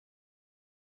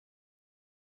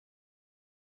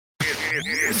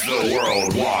It's the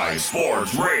Worldwide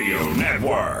Sports Radio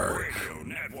Network.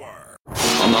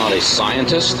 I'm not a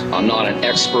scientist. I'm not an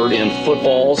expert in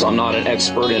footballs. I'm not an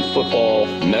expert in football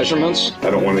measurements. I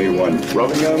don't want anyone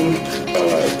rubbing them,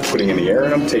 putting in the air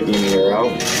in them, taking the air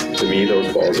out. To me,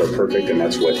 those balls are perfect, and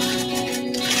that's what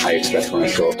I expect when I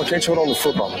show up. I can't show it on the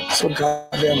football. It's so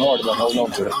goddamn hard about holding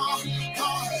on to it.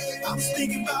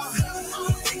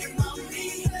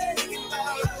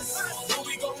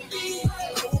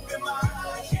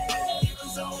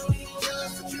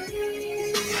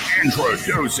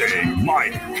 Introducing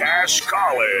Mike Cash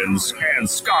Collins and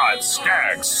Scott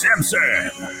Stagg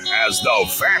Simpson as the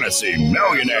Fantasy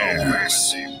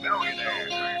Millionaires.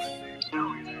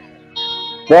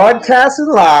 Broadcasting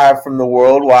live from the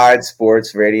Worldwide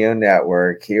Sports Radio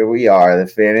Network. Here we are, the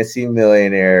Fantasy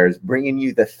Millionaires, bringing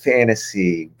you the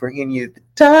fantasy, bringing you the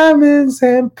diamonds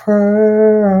and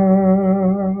pearls.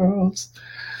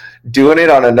 Doing it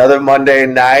on another Monday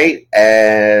night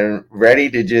and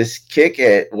ready to just kick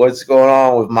it. What's going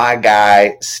on with my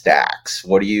guy Stacks?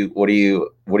 What are you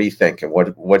thinking?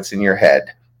 What's in your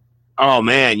head? Oh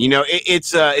man,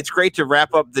 it's great to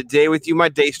wrap up the day with you. My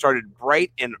day started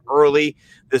bright and early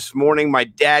this morning. My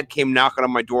dad came knocking on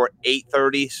my door at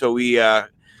 8:30, so we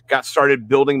got started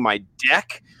building my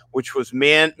deck, which was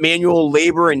manual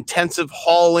labor intensive,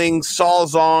 hauling,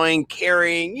 sawzawing,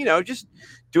 carrying, just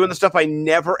doing the stuff I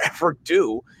never ever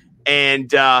do.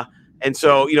 And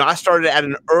so, I started at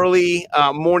an early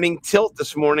morning tilt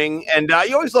this morning, and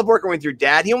you always love working with your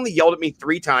dad. He only yelled at me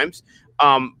 3 times.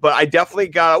 But I definitely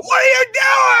got, what are you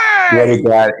doing? What did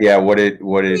that? Yeah. What did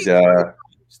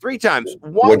 3 times.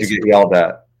 What did you get yelled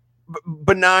at?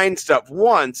 Benign stuff.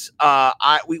 Once,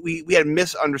 we had a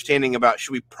misunderstanding about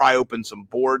should we pry open some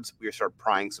boards. We started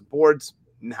prying some boards.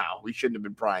 No, we shouldn't have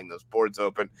been prying those boards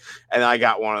open. And I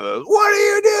got one of those. What are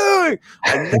you doing?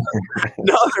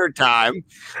 Another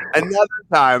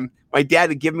time, my dad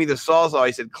had given me the sawzall.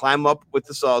 He said, climb up with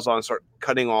the sawzall and start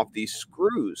cutting off these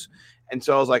screws. And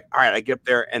so I was like, all right, I get up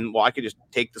there and I could just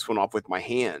take this one off with my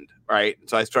hand. Right. And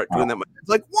so I start doing that. It's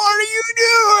like, what are you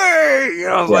doing?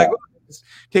 I was like, well, just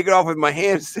take it off with my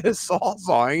hand instead of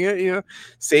sawzawing it,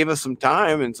 save us some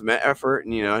time and some effort.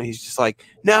 And, he's just like,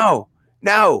 no,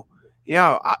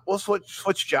 we'll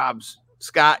switch jobs.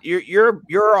 Scott, you're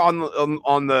on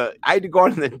the, I had to go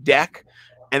on the deck,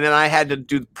 and then I had to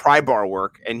do the pry bar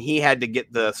work, and he had to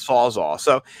get the sawzall.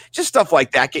 So just stuff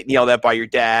like that, getting yelled at by your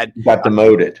dad. You got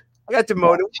demoted. I got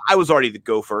demoted. I was already the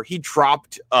gopher. He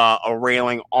dropped a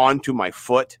railing onto my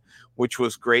foot, which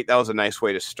was great. That was a nice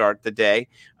way to start the day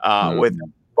with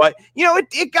him. But,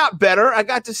 it got better. I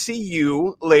got to see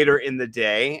you later in the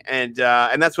day, and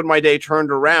that's when my day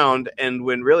turned around, and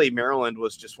when really Maryland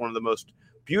was just one of the most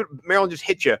beautiful. Maryland just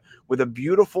hit you with a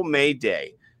beautiful May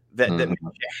day that made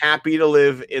you happy to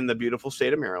live in the beautiful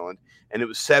state of Maryland. And it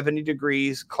was 70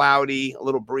 degrees, cloudy, a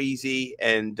little breezy,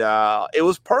 and it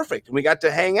was perfect. And we got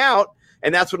to hang out,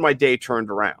 and that's when my day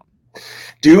turned around.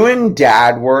 Doing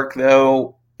dad work,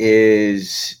 though,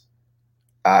 is,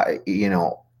 there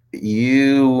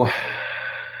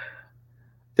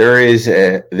is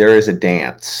a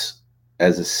dance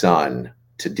as a son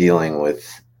to dealing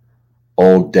with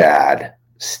old dad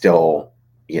still,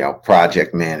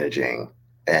 project managing.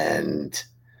 And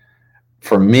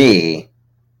for me,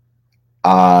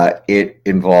 it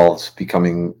involves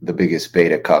becoming the biggest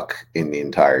beta cuck in the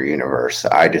entire universe.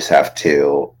 I just have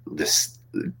to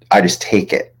I just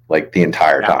take it like the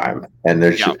entire time. And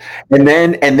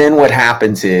and then what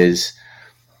happens is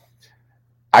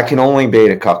I can only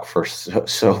beta cuck for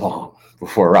so long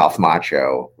before Ralph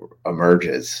Macchio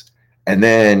emerges. And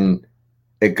then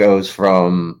it goes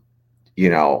from,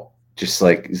 just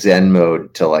like Zen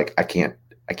mode to like, I can't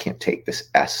take this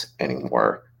S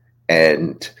anymore.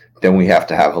 And then we have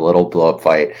to have a little blow up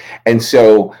fight. And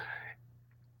so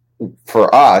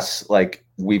for us, like,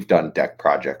 we've done deck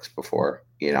projects before,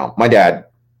 my dad,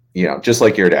 just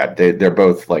like your dad, they're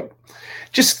both like,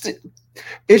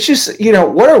 it's just,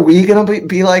 what are we going to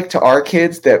be like to our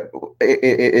kids that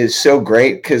is so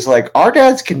great? Cause like our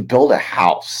dads can build a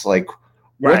house. Like,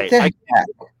 right. I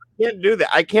can't do that.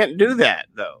 I can't do that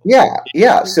though.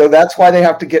 Yeah. So that's why they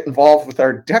have to get involved with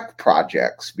our deck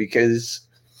projects, because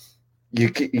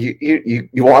you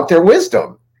want their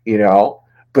wisdom,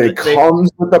 but it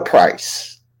comes with a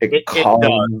price. It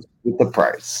comes with the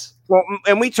price. Well,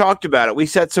 and we talked about it. We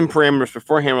set some parameters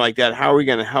beforehand like that. How are we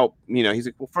going to help? He's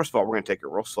like, well, first of all, we're going to take it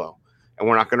real slow, and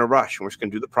we're not going to rush, and we're just going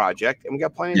to do the project, and we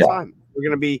got plenty of time. We're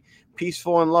going to be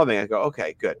peaceful and loving. I go,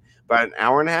 okay, good. About an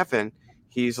hour and a half in,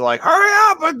 he's like,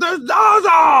 hurry up, put the doors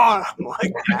on. I'm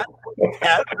like,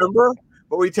 Dad, remember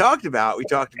what we talked about? We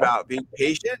talked about being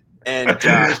patient, And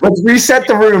let's reset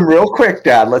the room real quick,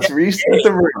 Dad. Let's reset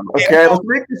the room. Okay, let's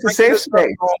make this a safe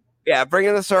space. Yeah, bring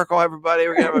in the circle, everybody.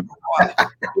 We're gonna have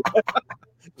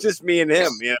just me and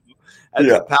him, as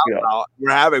a pal. We're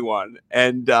having one,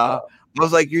 and I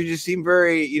was like, "You just seem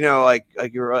very, like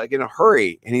you're like in a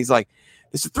hurry." And he's like,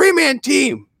 "It's a 3-man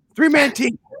team. 3-man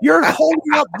team. You're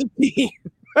holding up the team."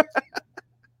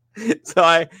 So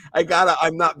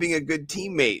I'm not being a good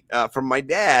teammate from my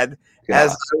dad.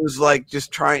 As I was like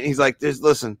just trying. He's like,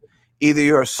 listen, either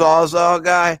you're a Sawzall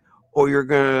guy or you're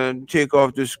gonna take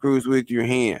off the screws with your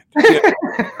hand.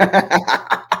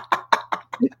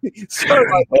 So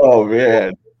like, oh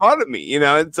man, fun of me,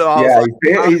 and so I was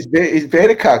he's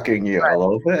beta cucking you a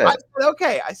little bit. I said,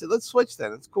 okay, I said let's switch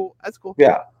then. It's cool. That's cool.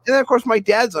 Yeah. And then of course my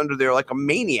dad's under there like a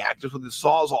maniac, just with his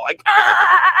Sawzall, like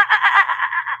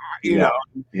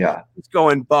it's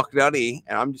going buck nutty,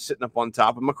 and I'm just sitting up on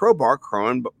top of my crowbar.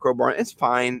 It's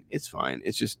fine. It's fine.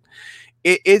 It's just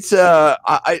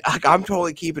I'm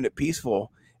totally keeping it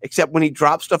peaceful. Except when he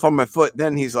drops stuff on my foot,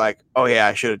 then he's like, "Oh yeah,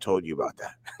 I should have told you about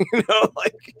that."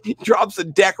 Like he drops a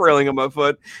deck railing on my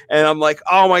foot, and I'm like,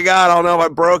 "Oh my god, I don't know if I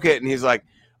broke it." And he's like,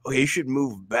 "Oh, you should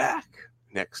move back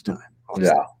next time."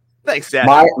 Yeah, thanks, Dad.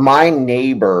 My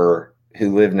neighbor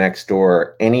who lived next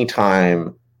door,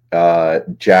 anytime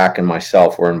Jack and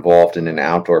myself were involved in an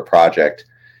outdoor project,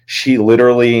 she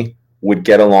literally would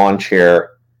get a lawn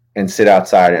chair and sit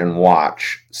outside and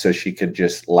watch, so she could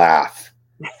just laugh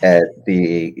at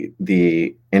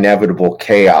the inevitable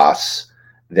chaos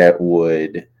that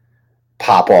would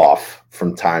pop off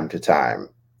from time to time,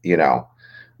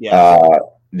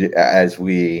 as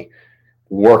we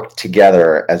work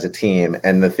together as a team.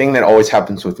 And the thing that always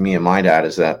happens with me and my dad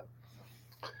is that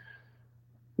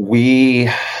the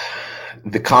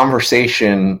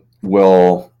conversation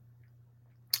will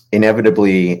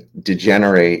inevitably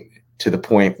degenerate to the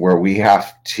point where we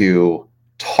have to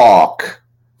talk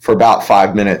for about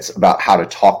 5 minutes about how to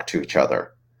talk to each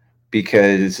other,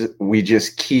 because we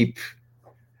just keep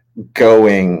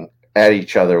going at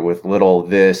each other with little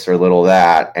this or little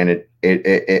that, and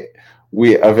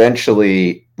we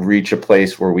eventually reach a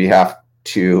place where we have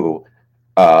to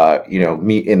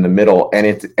meet in the middle, and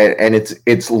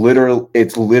it's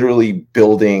literally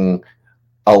building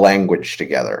a language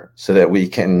together so that we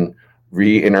can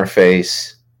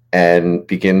re-interface and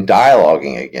begin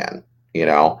dialoguing again.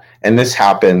 And this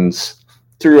happens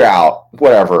throughout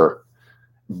whatever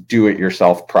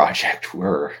do-it-yourself project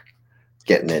we're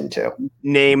getting into.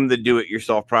 Name the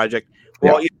do-it-yourself project.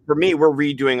 Well, for me, we're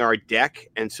redoing our deck,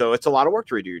 and so it's a lot of work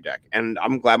to redo your deck. And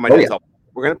I'm glad my dad's helping.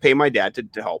 We're going to pay my dad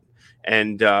to help,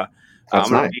 and I'm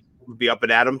going to be up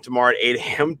at Adam tomorrow at 8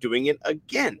 a.m. doing it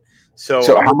again. So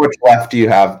how much left do you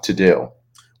have to do?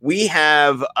 We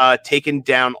have taken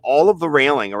down all of the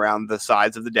railing around the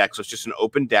sides of the deck, so it's just an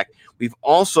open deck. We've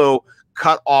also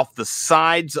cut off the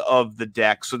sides of the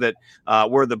deck so that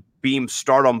where the beams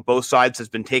start on both sides has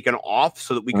been taken off,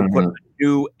 so that we can put a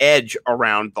new edge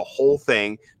around the whole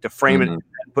thing to frame it and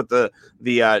put the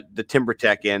timber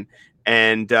tech in.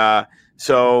 And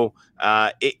so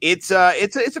it's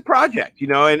a project,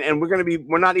 and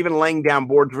we're not even laying down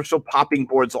boards. We're still popping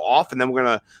boards off, and then we're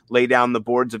going to lay down the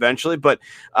boards eventually. But,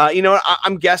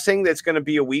 I'm guessing that's going to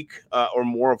be a week or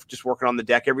more of just working on the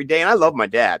deck every day. And I love my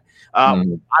dad. I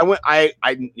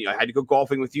had to go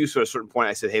golfing with you. So at a certain point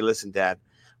I said, "Hey, listen, Dad,"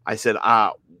 I said,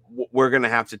 we're going to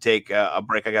have to take a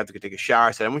break. I got to take a shower.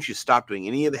 I said, "I want you to stop doing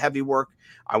any of the heavy work.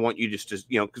 I want you just to,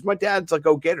 because my dad's a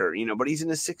go-getter, but he's in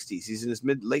his 60s. He's in his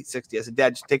late 60s. I said,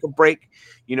 Dad, just take a break.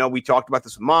 We talked about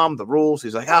this with Mom, the rules."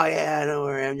 He's like, "Oh, yeah, don't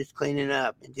worry. I'm just cleaning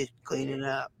up.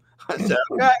 I said,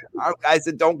 "Okay." I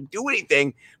said, "Don't do anything.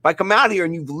 If I come out here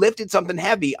and you've lifted something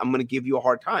heavy, I'm going to give you a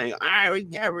hard time." "I would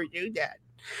never do that."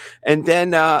 And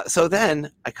then,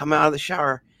 then I come out of the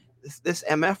shower. This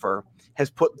MFer has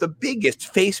put the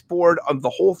biggest faceboard of the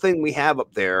whole thing we have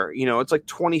up there. It's like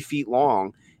 20 feet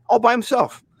long, all by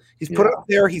himself. He's put it up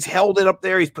there. He's held it up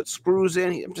there. He's put screws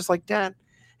in. I'm just like, "Dad." And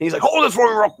he's like, "Hold this for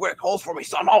me real quick. Hold it for me,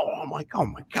 son." I'm like, "Oh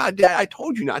my God, Dad, I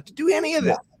told you not to do any of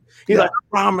this." He's like, "I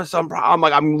promise. I'm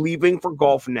like, I'm leaving for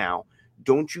golf now.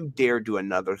 Don't you dare do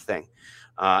another thing."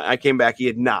 I came back. He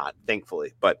had not,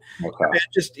 thankfully. But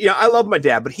I love my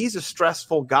dad, but he's a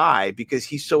stressful guy because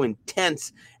he's so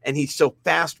intense and he's so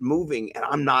fast moving, and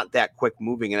I'm not that quick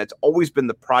moving. And it's always been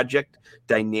the project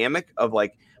dynamic of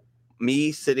like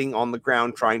me sitting on the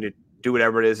ground trying to do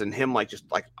whatever it is, and him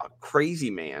just like a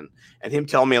crazy man, and him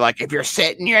telling me like, "If you're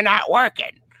sitting, you're not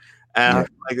working." And I'm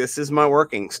like, "This is my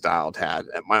working style, Dad.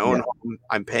 At my own home,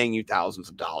 I'm paying you thousands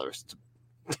of dollars to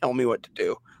tell me what to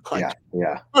do." Like,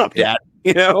 yeah. Dad.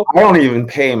 You know, I don't even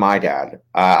pay my dad.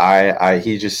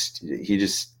 He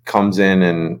just comes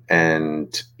in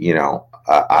and you know,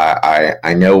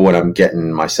 I know what I'm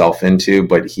getting myself into,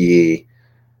 but he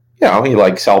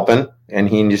likes helping and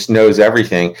he just knows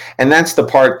everything. And that's the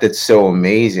part that's so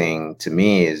amazing to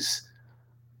me is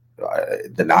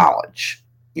the knowledge,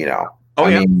 you know. Oh,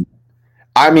 yeah.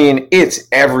 I mean, it's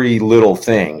every little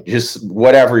thing, just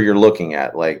whatever you're looking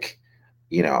at, like,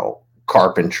 you know,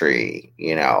 carpentry,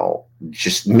 you know,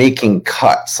 just making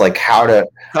cuts, like how to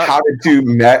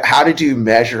do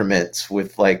measurements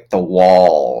with like the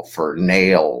wall for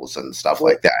nails and stuff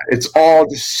like that. It's all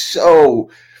just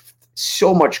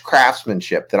so much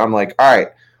craftsmanship that I'm like, all right,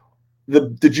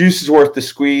 the juice is worth the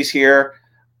squeeze here.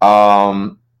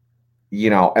 You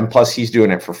know, and plus he's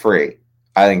doing it for free.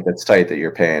 I think that's tight that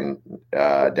you're paying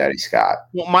Daddy Scott.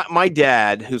 Well, my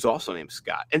dad, who's also named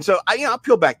Scott, and so I'll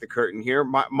peel back the curtain here.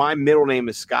 My middle name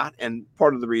is Scott, and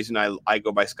part of the reason I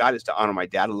go by Scott is to honor my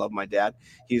dad. I love my dad;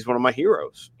 he's one of my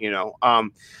heroes. You know,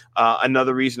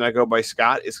 another reason I go by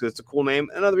Scott is because it's a cool name.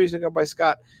 Another reason I go by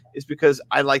Scott is because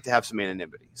I like to have some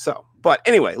anonymity. So, but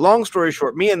anyway, long story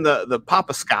short, me and the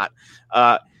Papa Scott.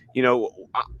 You know,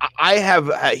 I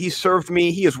have, he served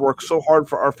me. He has worked so hard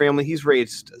for our family. He's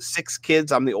raised 6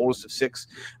 kids. I'm the oldest of 6.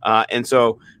 And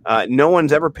so no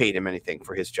one's ever paid him anything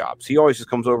for his jobs. He always just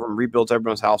comes over and rebuilds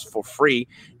everyone's house for free.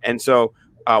 And so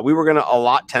we were going to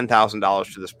allot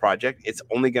 $10,000 to this project. It's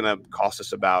only going to cost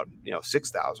us about,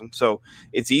 $6,000. So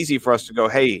it's easy for us to go,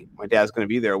 hey, my dad's going to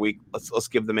be there a week. Let's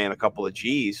give the man a couple of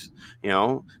G's,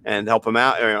 and help him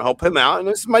out. And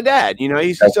this is my dad.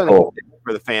 He's done cool.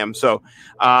 For the fam. So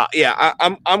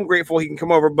I'm grateful he can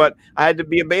come over, but I had to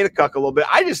be a beta cuck a little bit.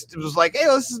 I just was like, hey,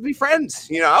 let's just be friends.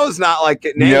 I was not like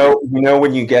getting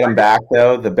when you get them back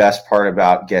though, the best part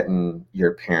about getting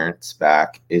your parents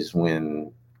back is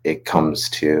when it comes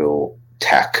to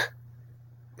tech.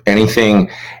 Anything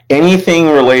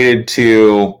related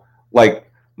to, like,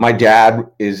 my dad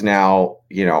is now,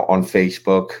 on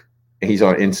Facebook, he's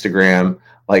on Instagram,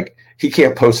 like he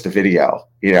can't post a video,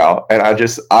 and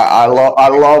I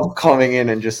love coming in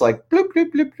and just like bloop,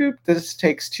 bloop, bloop, bloop. This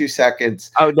takes 2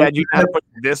 seconds. Oh, Dad, you gotta put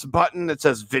this button that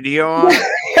says video on.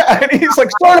 Yeah, and he's like,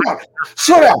 slow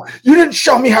down. You didn't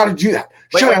show me how to do that.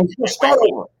 Start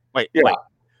over. Wait.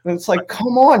 And it's like,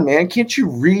 come on, man, can't you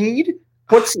read?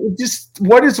 What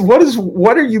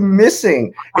are you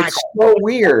missing? It's so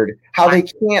weird how they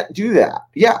can't do that.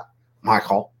 Yeah,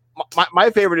 Michael.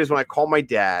 My favorite is when I call my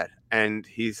dad and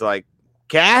he's like,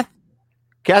 Kath,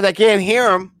 I can't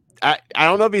hear him. I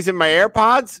don't know if he's in my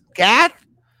AirPods. Kath?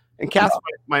 And Kath's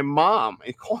my mom.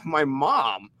 And calling my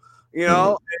mom,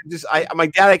 my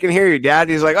dad, I can hear you, Dad.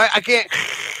 He's like, I can't.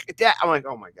 Dad. I'm like,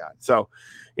 oh my God. So,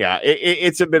 yeah,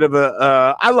 it's a bit of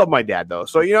a. I love my dad though.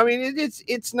 So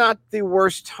it's not the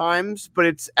worst times, but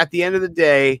it's at the end of the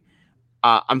day.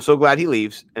 I'm so glad he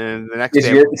leaves. And the next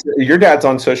day, your dad's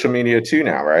on social media too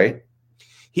now, right?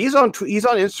 He's on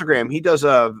Instagram. He does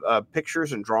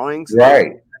pictures and drawings.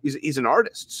 Right. He's an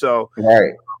artist. So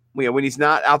right. When he's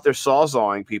not out there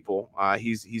sawzawing people,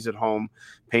 he's at home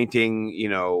painting.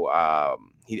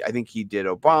 I think he did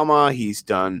Obama. He's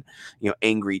done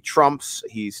angry Trumps.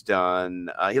 He's done.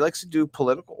 He likes to do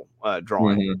political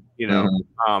drawing.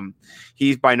 Mm-hmm.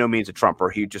 He's by no means a Trumper.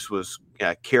 He just was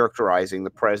characterizing the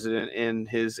president in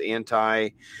his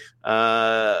anti.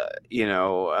 I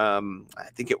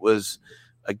think it was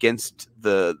against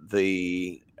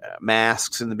the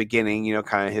masks in the beginning.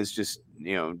 Kind of his just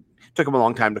took him a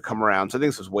long time to come around. So I think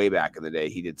this was way back in the day.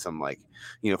 He did some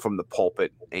from the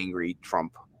pulpit angry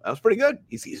Trump. That was pretty good.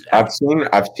 I've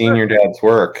seen your dad's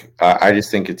work. I just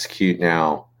think it's cute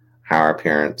now how our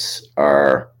parents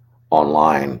are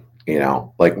online.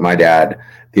 Like my dad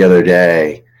the other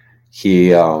day,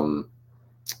 he's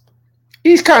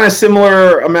kind of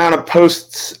similar amount of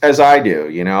posts as I do.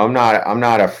 I'm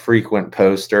not a frequent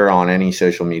poster on any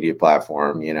social media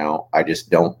platform. I just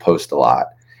don't post a lot,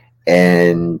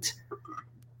 and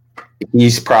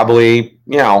he's probably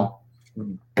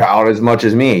about as much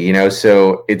as me,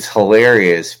 so it's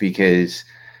hilarious because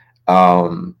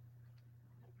the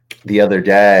other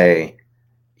day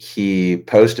he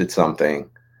posted something,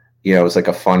 it was like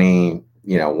a funny,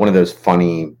 one of those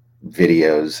funny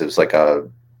videos. It was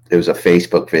a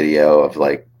Facebook video of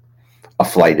like a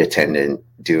flight attendant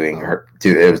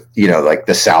like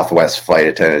the Southwest flight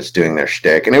attendants doing their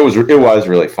shtick, and it was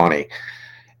really funny.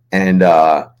 And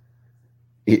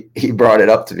he brought it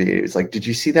up to me. He was like, "Did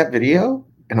you see that video?"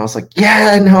 And I was like,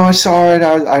 "Yeah, no, I saw it.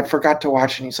 I forgot to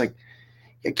watch it." And he's like,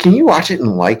 can you watch it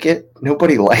and like it?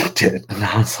 Nobody liked it. And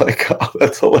I was like, oh,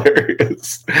 that's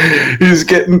hilarious. He's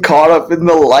getting caught up in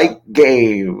the like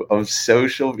game of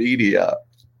social media.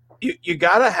 You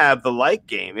got to have the like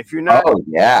game. If you're not, oh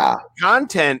yeah,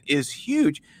 content is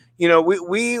huge. You know,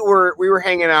 we were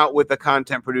hanging out with a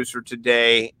content producer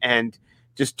today, and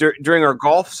just during our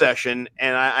golf session,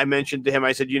 and I mentioned to him,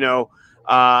 I said,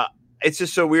 it's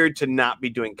just so weird to not be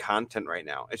doing content right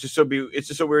now. It's just so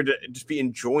weird to just be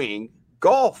enjoying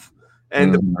golf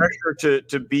and the pressure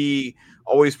to be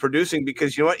always producing,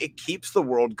 because you know what, it keeps the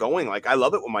world going. Like, I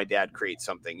love it when my dad creates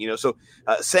something, so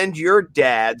send your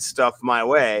dad stuff my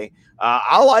way.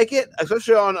 I'll like it,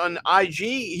 especially on IG.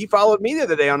 He followed me the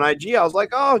other day on IG. I was like,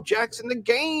 oh, Jack's in the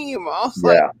game. I was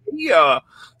like, yeah.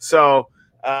 So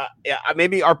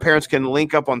maybe our parents can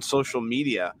link up on social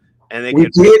media. And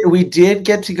we did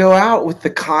get to go out with the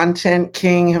content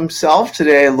king himself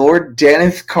today. Lord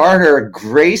Dennis Carter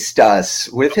graced us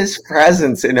with his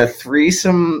presence in a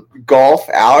threesome golf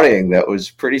outing that was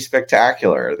pretty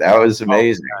spectacular. That was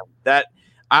amazing.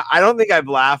 I don't think I've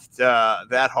laughed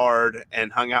that hard and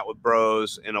hung out with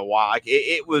bros in a while. Like,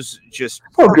 it was just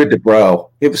so good to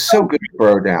bro. It was so good to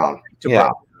bro down. Yeah.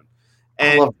 Bro.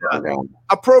 And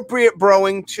appropriate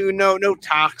broing too. No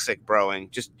toxic broing.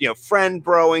 Just friend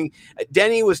broing.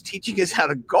 Denny was teaching us how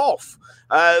to golf.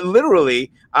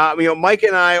 Literally, Mike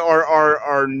and I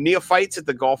are neophytes at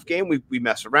the golf game. We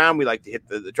mess around. We like to hit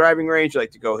the driving range. We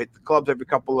like to go hit the clubs every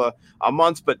couple of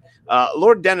months. But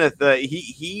Lord Dennis,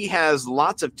 he has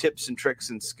lots of tips and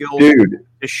tricks and skills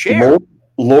to share.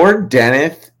 Lord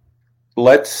Dennis.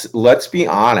 Let's be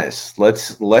honest.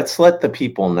 Let's let the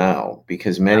people know,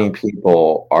 because many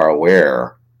people are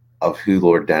aware of who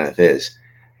Lord Dennis is.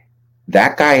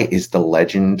 That guy is the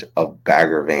legend of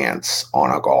Bagger Vance on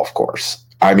a golf course.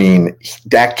 I mean,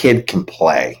 that kid can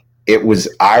play. I was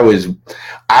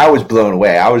blown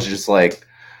away. I was just like,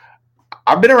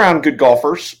 I've been around good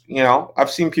golfers. I've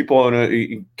seen people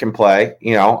who can play.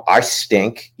 I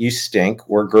stink. You stink.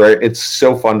 We're great. It's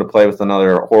so fun to play with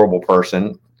another horrible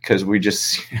person, because we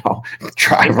just,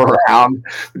 drive around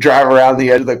the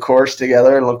edge of the course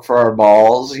together and look for our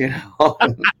balls,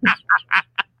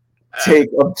 take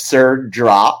absurd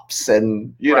drops,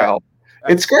 and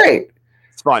it's great.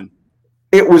 It's fun.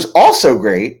 It was also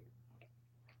great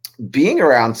being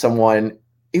around someone.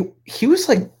 He was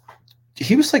like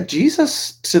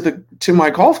Jesus to my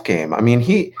golf game. I mean,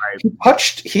 he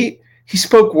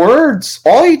spoke words.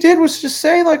 All he did was just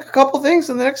say like a couple things,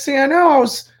 and the next thing I know, I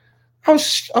was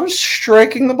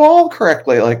striking the ball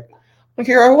correctly. Like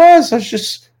here I was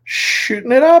just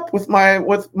shooting it up with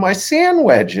my sand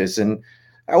wedges, and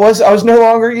I was no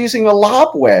longer using a lob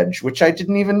wedge, which I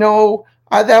didn't even know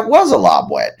that was a lob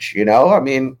wedge. I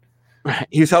mean,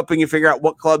 he was helping you figure out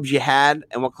what clubs you had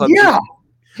and what clubs what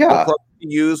clubs to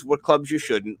use, what clubs you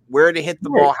shouldn't, where to hit the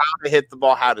ball, how to hit the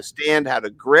ball, how to stand, how to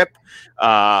grip,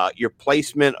 your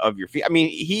placement of your feet. I mean,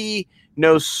 he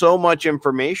knows so much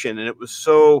information, and it was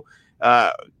so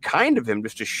kind of him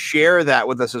just to share that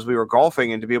with us as we were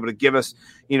golfing, and to be able to give us,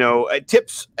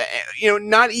 tips,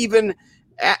 not even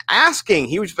asking.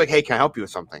 He was just like, hey, can I help you with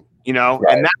something? And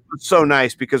that was so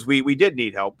nice, because we did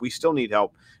need help. We still need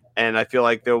help. And I feel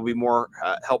like there will be more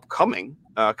help coming,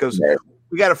 because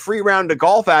we got a free round of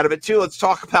golf out of it too. Let's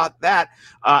talk about that.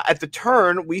 At the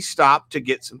turn, we stopped to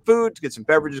get some food, to get some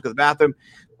beverages, go to the bathroom.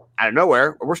 Out of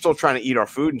nowhere, we're still trying to eat our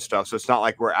food and stuff, so it's not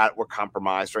like we're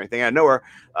compromised or anything. Out of nowhere,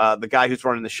 the guy who's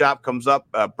running the shop comes up,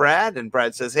 Brad, and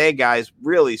Brad says, "Hey guys,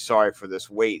 really sorry for this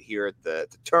wait here at the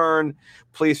turn.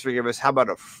 Please forgive us. How about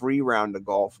a free round of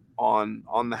golf on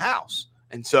the house?"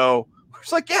 And so we're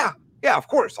just like, yeah, of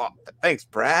course. Oh, thanks,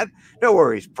 Brad. No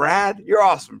worries, Brad. You're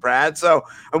awesome, Brad. So,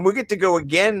 and we get to go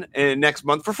again next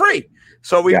month for free.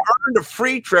 So we earned a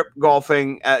free trip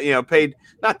golfing. Paid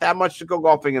not that much to go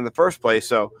golfing in the first place.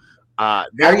 So. How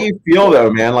do you feel though,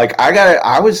 man? Like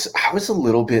I was a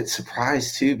little bit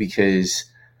surprised too, because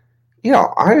I'm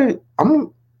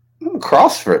a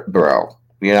CrossFit bro,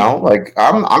 like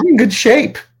I'm in good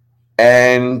shape.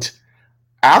 And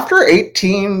after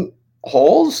 18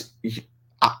 holes,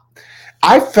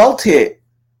 I felt it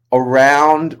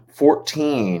around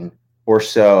 14 or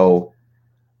so.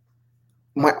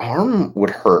 My arm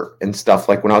would hurt and stuff,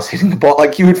 like when I was hitting the ball,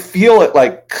 like you would feel it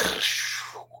like,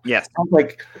 yes. I'm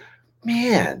like,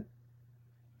 man,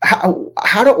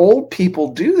 how do old people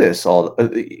do this?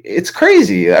 It's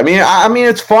crazy. I mean,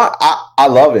 it's fun. I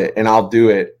love it, and I'll do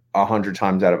it 100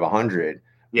 times out of 100.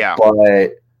 Yeah.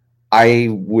 But I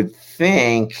would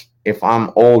think if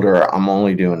I'm older, I'm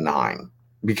only doing 9,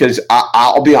 because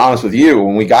I'll be honest with you.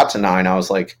 When we got to 9, I was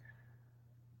like,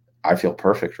 I feel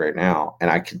perfect right now,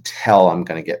 and I could tell I'm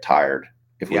going to get tired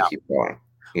if we keep going,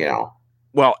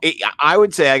 Well, I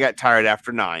would say I got tired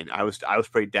after 9. I was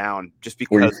pretty down just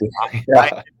because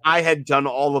I had done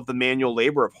all of the manual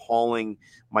labor of hauling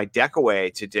my deck away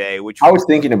today, which I was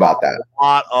thinking about that. A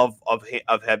lot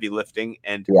of heavy lifting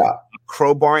and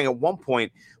crowbarring at one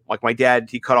point. Like my dad,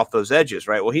 he cut off those edges,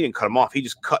 right? Well, he didn't cut them off. He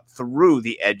just cut through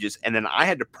the edges. And then I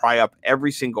had to pry up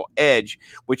every single edge,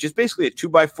 which is basically a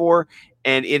 2x4.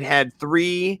 And it had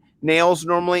 3 nails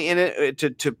normally in it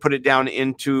to put it down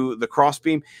into the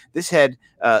crossbeam. This had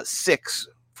 6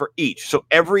 for each. So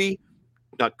every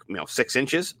 6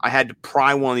 inches, I had to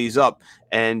pry one of these up.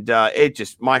 And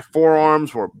my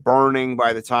forearms were burning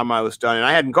by the time I was done. And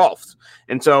I hadn't golfed.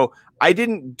 And so I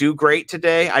didn't do great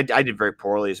today. I did very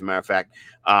poorly, as a matter of fact.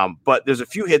 But there's a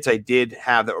few hits I did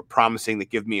have that were promising that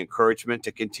give me encouragement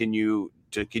to continue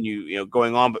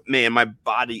going on. But man, my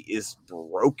body is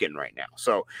broken right now.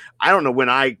 So I don't know when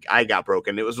I got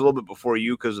broken. It was a little bit before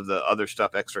you because of the other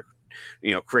stuff, extra,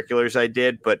 curriculars I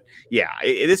did. But yeah,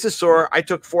 this is sore. I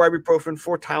took 4 ibuprofen,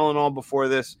 4 Tylenol before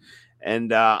this.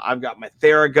 And I've got my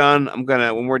Theragun.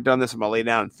 When we're done this, I'm gonna lay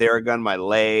down and Theragun my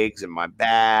legs and my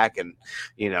back, and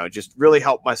just really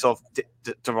help myself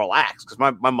to relax because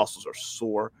my muscles are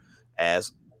sore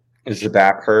as. Is your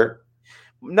back hurt?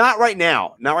 Not right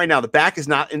now. Not right now. The back is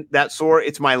not that sore.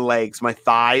 It's my legs, my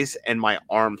thighs, and my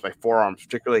arms, my forearms,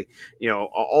 particularly.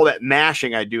 All that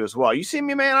mashing I do as well. You see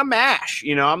me, man. I mash.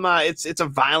 I'm not. It's a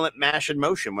violent mash in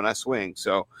motion when I swing.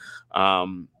 So,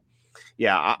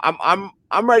 yeah,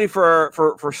 I'm ready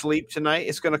for sleep tonight.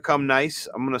 It's going to come nice.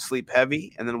 I'm going to sleep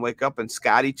heavy and then wake up, and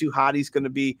Scotty Too Hotty's going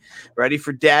to be ready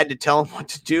for Dad to tell him what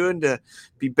to do and to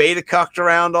be beta cucked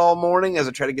around all morning as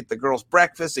I try to get the girls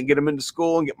breakfast and get them into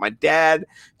school and get my dad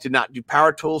to not do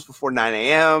power tools before 9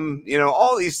 a.m.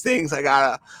 All these things I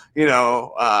got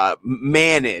to,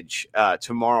 manage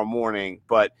tomorrow morning.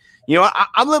 But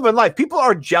I'm living life. People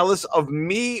are jealous of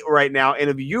me right now and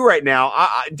of you right now.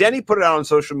 Denny put it out on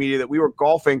social media that we were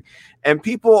golfing, and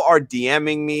people are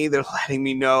DMing me. They're letting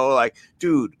me know, like,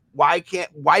 dude, why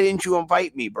didn't you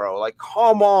invite me, bro? Like,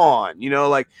 come on.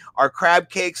 Like our crab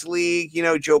cakes league,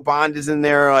 Joe Bond is in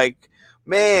there. Like,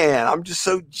 man, I'm just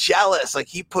so jealous. Like,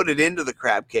 he put it into the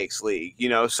crab cakes league,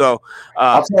 so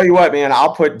I'll tell you what, man,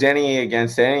 I'll put Denny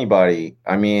against anybody.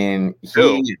 I mean,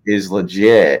 he is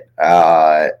legit.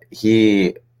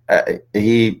 He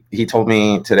told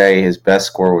me today his best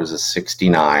score was a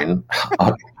 69,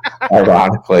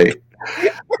 ironically.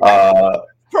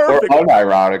 Perfect. Or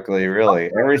unironically, really.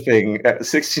 Everything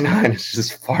 69 is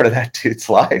just part of that dude's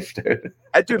life, dude.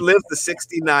 That dude lives the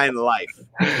 69 life.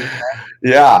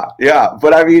 Yeah.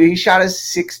 But I mean, he shot a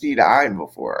 69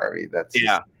 before. I mean, that's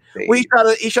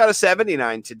Well, he shot a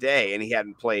 79 today, and he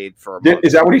hadn't played for a month.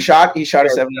 Is that what he shot? He shot a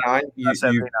 79? You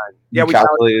 79. We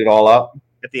calculated it all up?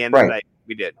 At the end of the night,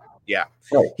 we did. Yeah.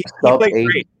 Right. He played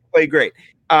great. He played great.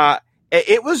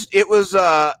 It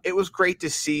was great to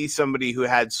see somebody who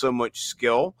had so much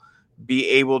skill be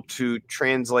able to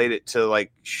translate it to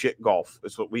like shit golf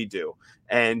is what we do.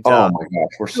 And oh my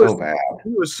gosh, we're so bad. He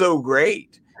was so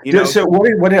great. So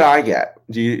what did I get?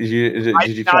 Did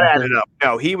you not add it up?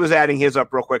 No, he was adding his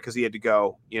up real quick because he had to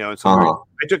go. And so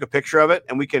I took a picture of it,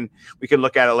 and we can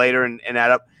look at it later and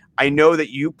add up. I know that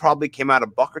you probably came out a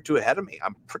buck or two ahead of me.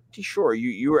 I'm pretty sure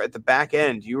you were at the back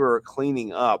end. You were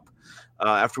cleaning up.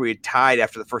 After we had tied,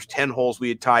 after the first 10 holes, we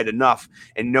had tied enough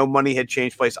and no money had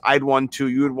changed place. I'd won 2,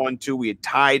 you had won 2. We had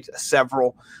tied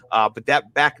several. But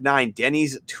that back 9,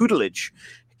 Denny's tutelage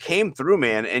came through,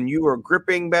 man. And you were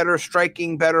gripping better,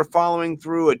 striking better, following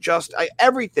through,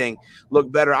 everything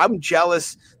looked better. I'm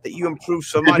jealous that you improved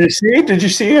so much. Did you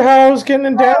see how I was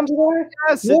getting down today?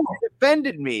 Yes, yeah. It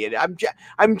offended me. And I'm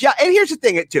and here's the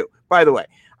thing, too, by the way.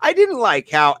 I didn't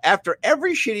like how after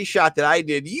every shitty shot that I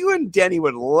did, you and Denny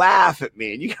would laugh at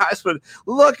me, and you guys would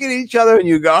look at each other and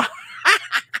you go,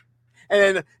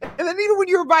 and then even when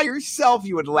you were by yourself,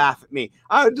 you would laugh at me.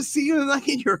 I would just see you like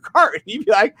in your cart, and you'd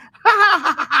be like,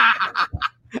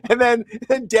 and then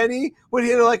Denny would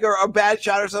hit like a bad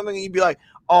shot or something, and you'd be like,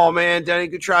 oh man, Denny,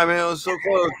 good try, man. It was so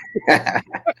close.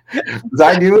 Was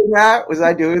I doing that?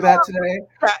 Today?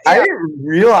 Yeah. I didn't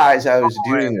realize I was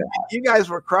doing that. You guys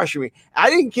were crushing me. I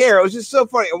didn't care. It was just so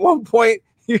funny. At one point,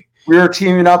 we were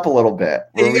teaming up a little bit.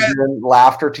 Were we doing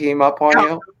laughter team up on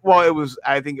you? Well, it was.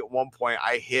 I think at one point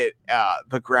I hit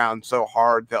the ground so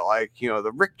hard that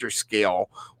the Richter scale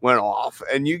went off,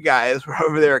 and you guys were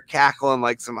over there cackling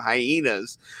like some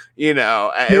hyenas. It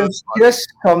was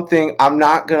just something. I'm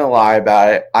not gonna lie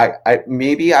about it. I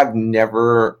maybe I've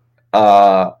never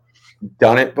done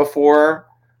it before.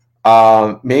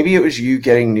 Maybe it was you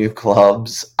getting new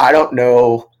clubs. I don't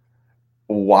know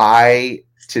why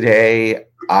today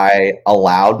I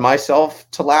allowed myself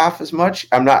to laugh as much.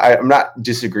 I'm not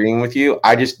disagreeing with you.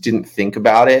 I just didn't think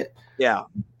about it. Yeah.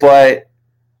 But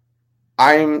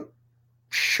I'm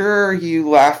sure you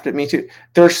laughed at me too.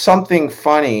 There's something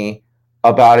funny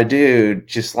about a dude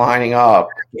just lining up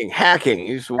hacking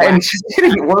and just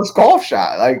hitting the worst golf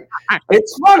shot. Like,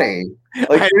 it's funny.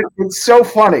 Like, it's so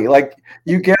funny. Like,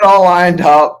 you get all lined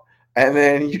up and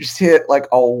then you just hit like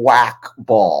a whack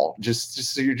ball. Just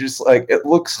so you're just like, it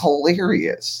looks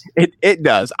hilarious. It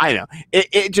does. I know.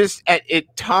 It just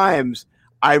at times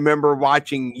I remember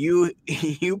watching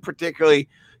you particularly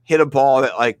hit a ball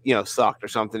that like, sucked or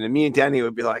something. And me and Denny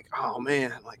would be like, oh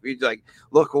man, like we'd like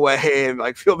look away and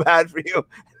like feel bad for you.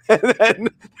 And then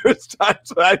there's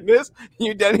times when I miss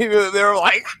you, Denny, they were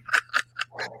like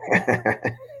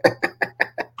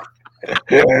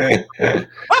and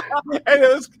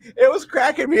it was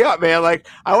cracking me up, man. Like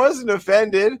I wasn't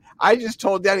offended. I just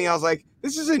told Denny, I was like,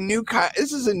 this is a new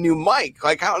mic.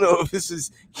 Like, I don't know if this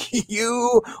is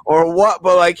you or what,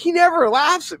 but like he never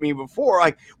laughs at me before.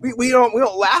 Like we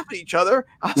don't laugh at each other.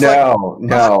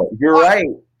 No, you're right.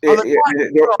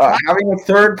 Having a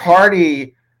third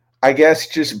party, I guess,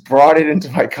 just brought it into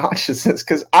my consciousness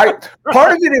because part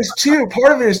of it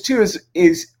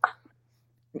is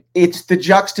it's the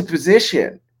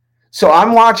juxtaposition. So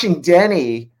I'm watching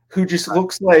Denny, who just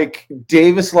looks like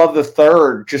Davis Love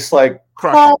III, just like,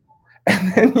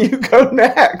 and then you go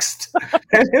next,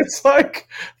 and it's like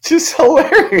just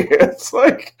hilarious.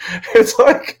 It's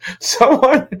like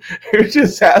someone who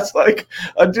just has like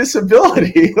a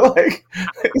disability. Like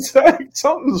it's like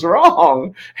something's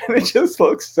wrong, and it just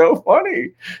looks so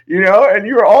funny, And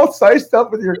you're all sized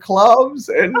up with your clubs,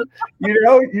 and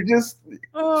you just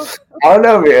I don't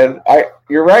know, man.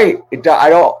 You're right. I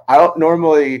don't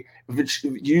normally.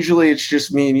 Usually it's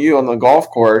just me and you on the golf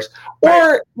course,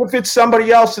 or if it's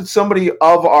somebody else, it's somebody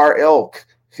of our ilk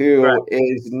who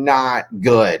is not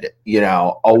good,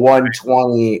 a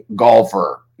 120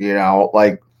 golfer,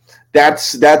 like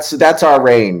that's our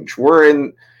range.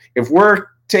 If we're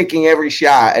taking every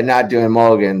shot and not doing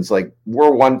mulligans, like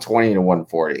we're 120 to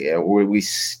 140. We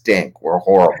stink. We're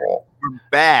horrible. We're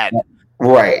bad.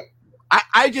 Right.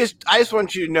 I just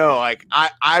want you to know, like,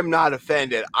 I'm not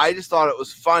offended. I just thought it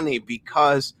was funny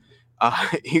because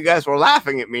you guys were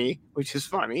laughing at me, which is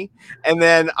funny. And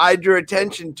then I drew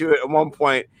attention to it at one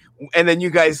point, and then you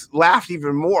guys laughed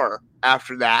even more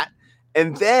after that.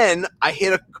 And then I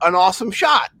hit an awesome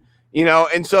shot,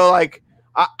 And so, like,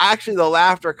 actually the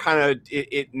laughter kind of,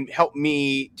 it helped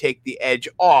me take the edge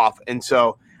off. And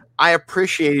so I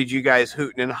appreciated you guys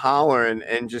hooting and hollering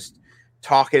and just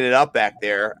talking it up back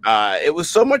there. It was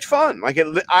so much fun. Like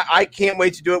I can't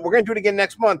wait to do it. We're going to do it again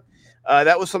next month.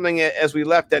 That was something as we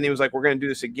left, and he was like, we're going to do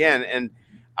this again. And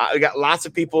we got lots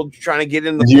of people trying to get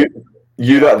in the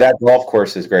that golf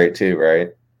course is great too, right?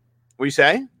 What do you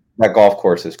say? That golf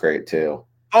course is great too.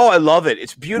 Oh, I love it.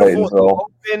 It's beautiful. It's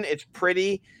open. It's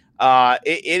pretty.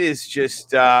 It is just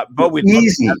but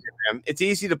easy. It's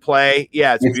easy to play.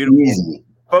 Yeah, it's beautiful. Easy.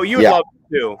 Bo, you would love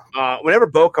it too. Whenever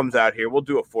Bo comes out here, we'll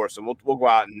do it for some. We'll go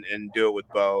out and do it with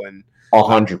Bo. And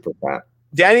 100%.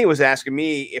 Danny was asking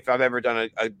me if I've ever done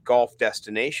a golf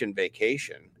destination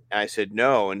vacation. And I said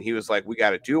no. And he was like, we got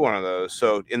to do one of those.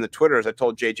 So in the Twitters, I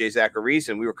told JJ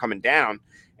Zacharyson we were coming down.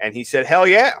 And he said, hell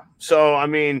yeah. So, I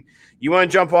mean, you want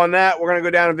to jump on that? We're going to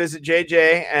go down and visit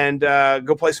JJ and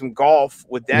go play some golf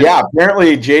with Danny. Yeah,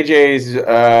 apparently JJ's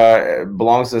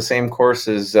belongs to the same course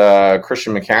as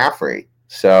Christian McCaffrey.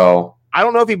 So I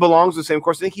don't know if he belongs to the same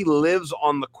course. I think he lives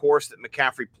on the course that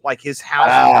McCaffrey, like his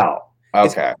house. Oh,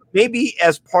 okay. Maybe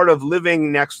as part of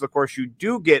living next to the course, you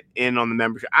do get in on the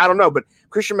membership. I don't know, but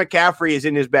Christian McCaffrey is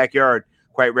in his backyard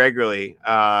quite regularly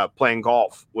playing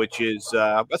golf, which is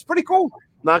that's pretty cool.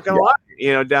 Not gonna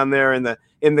lie, down there in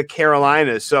the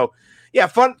Carolinas. So yeah,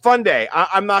 fun day.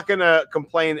 I'm not gonna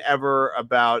complain ever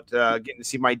about getting to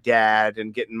see my dad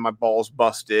and getting my balls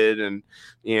busted and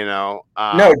no,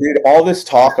 dude, all this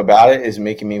talk about it is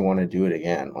making me want to do it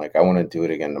again. Like I want to do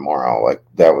it again tomorrow. Like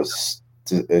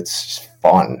it's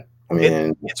fun. I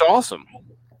mean, it's awesome.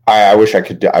 I wish I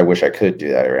could do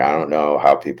that. I don't know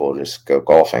how people just go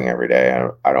golfing every day.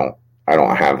 I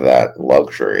don't have that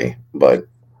luxury, but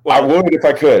I would if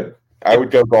I could. I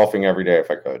would go golfing every day if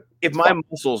I could. If my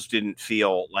muscles didn't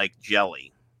feel like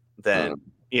jelly, then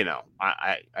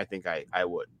I think I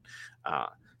would.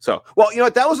 So, well,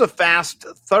 that was a fast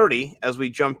 30 as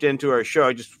we jumped into our show.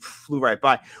 I just flew right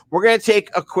by. We're going to take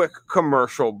a quick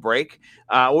commercial break.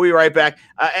 We'll be right back.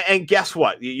 And guess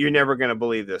what? You're never going to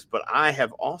believe this, but I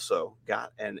have also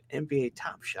got an NBA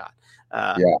Top Shot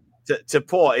to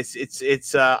pull.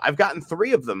 It's I've gotten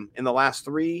 3 of them in the last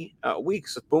 3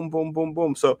 weeks. Boom, boom, boom,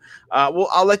 boom. So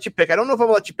I'll let you pick. I don't know if I'm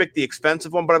gonna let you pick the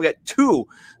expensive one, but I've got 2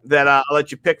 that I'll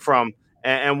let you pick from,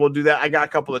 and we'll do that. I got a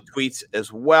couple of tweets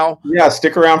as well. Yeah,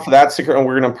 stick around for that.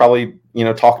 We're gonna probably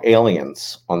talk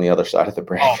aliens on the other side of the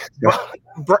break.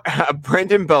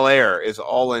 Brendan Belair is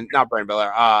all in. Not Brendan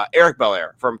Belair. Eric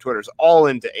Belair from Twitter is all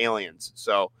into aliens.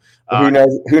 So who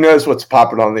knows what's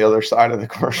popping on the other side of the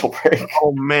commercial break?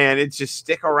 Oh man, it's just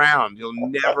stick around. You'll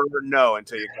never know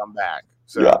until you come back.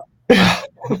 So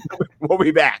we'll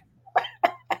be back.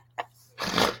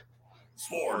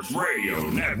 Sports Radio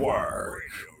Network.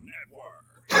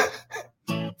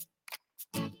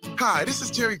 Hi, this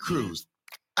is Terry Crews,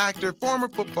 actor, former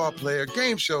football player,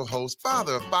 game show host,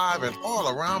 father of 5, and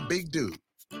all-around big dude.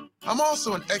 I'm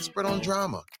also an expert on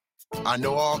drama. I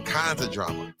know all kinds of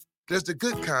drama. There's the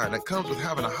good kind that comes with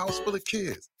having a house full of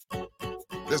kids.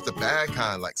 There's the bad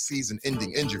kind like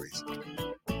season-ending injuries.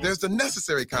 There's the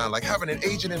necessary kind like having an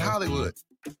agent in Hollywood.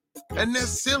 And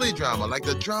there's silly drama like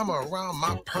the drama around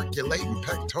my percolating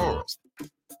pectorals.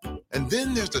 And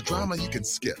then there's the drama you can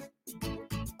skip.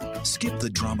 Skip the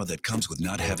drama that comes with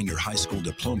not having your high school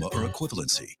diploma or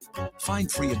equivalency.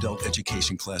 Find free adult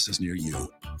education classes near you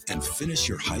and finish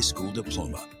your high school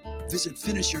diploma. Visit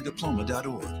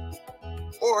finishyourdiploma.org.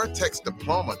 Or text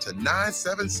diploma to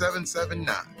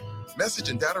 97779. Message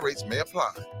and data rates may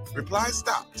apply. Reply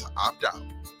STOP to opt out.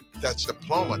 That's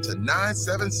diploma to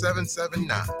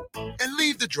 97779. And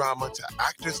leave the drama to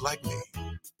actors like me.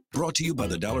 Brought to you by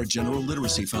the Dollar General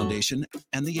Literacy Foundation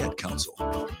and the Ad Council.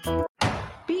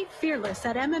 Be fearless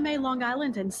at MMA Long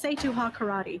Island and Seituha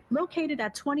Karate. Located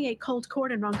at 28 Colt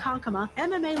Court in Ronkonkoma,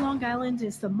 MMA Long Island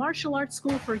is the martial arts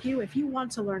school for you if you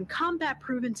want to learn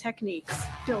combat-proven techniques,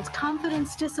 build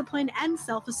confidence, discipline, and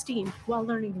self-esteem while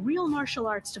learning real martial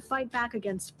arts to fight back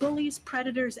against bullies,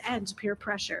 predators, and peer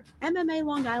pressure. MMA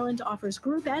Long Island offers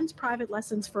group and private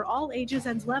lessons for all ages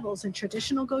and levels in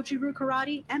traditional Goju-Ryu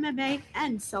Karate, MMA,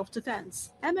 and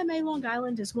self-defense. MMA Long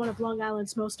Island is one of Long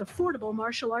Island's most affordable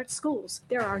martial arts schools.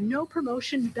 There are no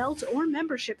promotion, belt, or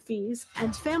membership fees,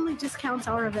 and family discounts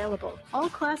are available. All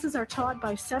classes are taught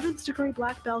by 7th degree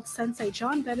black belt Sensei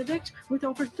John Benedict with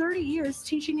over 30 years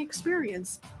teaching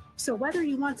experience. So whether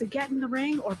you want to get in the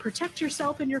ring or protect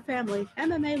yourself and your family,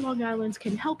 MMA Long Island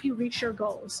can help you reach your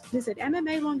goals. Visit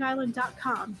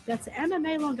MMALongIsland.com. That's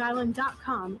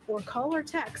MMALongIsland.com or call or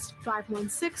text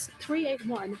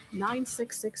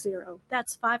 516-381-9660.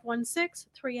 That's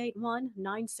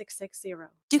 516-381-9660.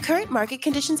 Do current market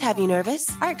conditions have you nervous?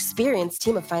 Our experienced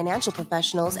team of financial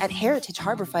professionals at Heritage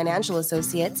Harbor Financial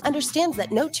Associates understands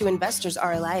that no 2 investors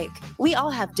are alike. We all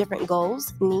have different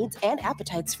goals, needs, and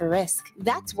appetites for risk.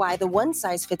 That's why the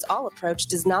one-size-fits-all approach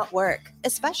does not work,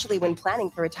 especially when planning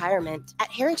for retirement.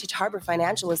 At Heritage Harbor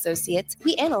Financial Associates,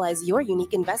 we analyze your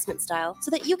unique investment style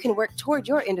so that you can work toward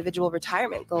your individual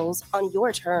retirement goals on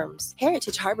your terms.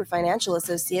 Heritage Harbor Financial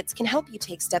Associates can help you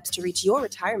take steps to reach your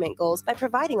retirement goals by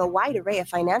providing a wide array of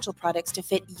financial products to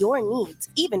fit your needs,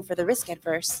 even for the risk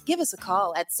adverse. Give us a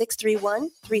call at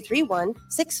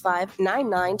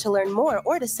 631-331-6599 to learn more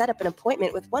or to set up an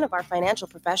appointment with one of our financial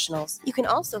professionals. You can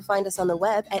also find us on the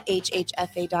web at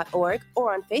hhfa.org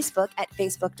or on Facebook at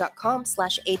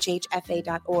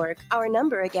facebook.com/hhfa.org. Our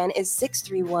number again is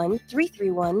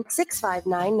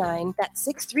 631-331-6599. That's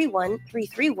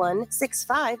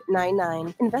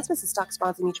 631-331-6599. Investments in stocks,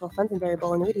 bonds, and mutual funds and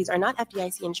variable annuities are not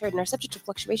FDIC insured and are subject to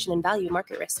fluctuation in value and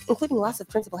market risk, including loss of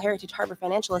principal. Heritage Harbor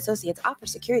Financial Associates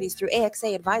offers securities through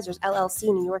AXA Advisors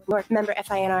LLC, New York, North. Member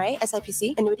FINRA,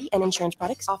 SIPC. Annuity and insurance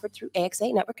products offered through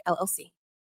AXA Network LLC.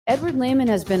 Edward Lehman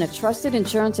has been a trusted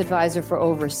insurance advisor for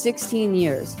over 16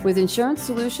 years with insurance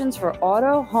solutions for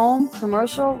auto, home,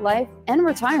 commercial, life, and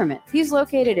retirement. He's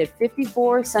located at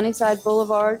 54 Sunnyside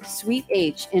Boulevard, Suite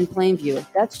H in Plainview.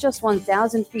 That's just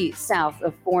 1,000 feet south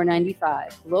of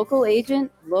 495. Local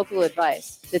agent, local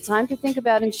advice. The time to think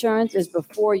about insurance is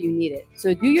before you need it.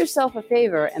 So do yourself a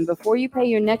favor and before you pay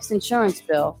your next insurance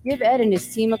bill, give Ed and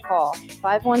his team a call,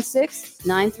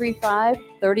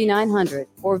 516-935-3900,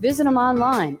 or visit him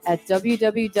online at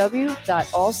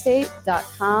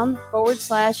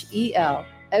www.allstate.com/EL.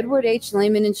 Edward H.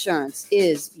 Lehman Insurance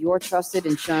is your trusted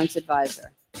insurance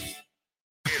advisor.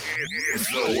 It's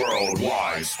the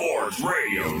Worldwide Sports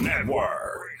Radio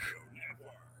Network.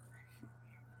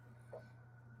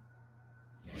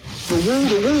 The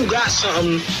Woo got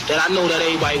something that I know that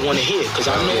everybody want to hear, because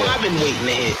I know I've been waiting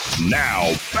to hear.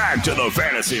 Now, back to the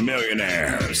Fantasy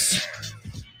Millionaires.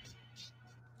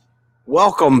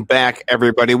 Welcome back,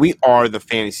 everybody. We are the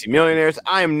Fantasy Millionaires.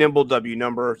 I am Nimble W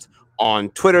Numbers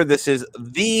on Twitter. This is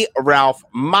the Ralph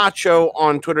Macho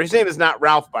on Twitter. His name is not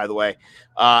Ralph, by the way.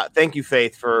 Thank you,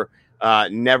 Faith, for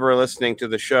never listening to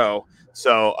the show.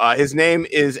 So his name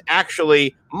is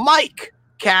actually Mike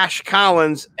Cash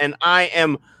Collins, and I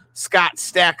am Scott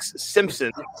Stacks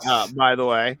Simpson, by the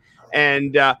way.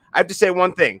 And I have to say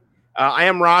one thing. I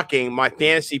am rocking my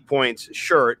Fantasy Points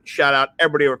shirt. Shout out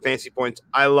everybody over Fantasy Points.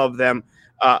 I love them.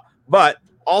 But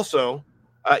also,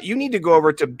 you need to go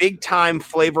over to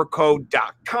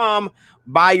bigtimeflavorcode.com.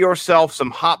 Buy yourself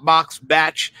some Hot Box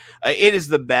Batch. It is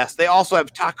the best. They also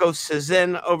have Taco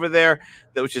Season over there,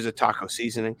 which is a taco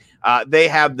seasoning. They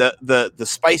have the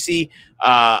spicy.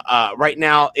 Right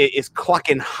now, it is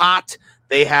clucking hot.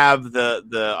 They have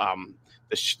the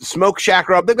Smoke Shack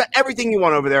rub. They've got everything you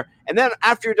want over there. And then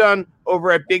after you're done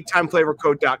over at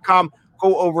bigtimeflavorcode.com,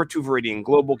 go over to Viridian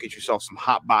Global, get yourself some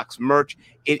Hot Box merch.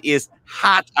 It is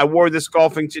hot. I wore this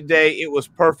golfing today. It was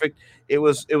perfect. It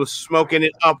was smoking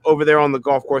it up over there on the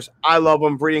golf course. I love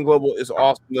them. Viridian Global is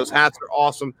awesome. Those hats are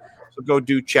awesome. So go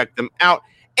check them out.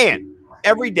 And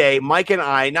every day, Mike and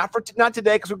I, not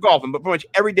today because we're golfing, but pretty much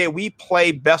every day we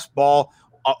play best ball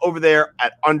over there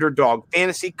at Underdog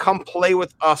Fantasy. Come play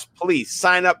with us, please.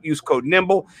 Sign up, use code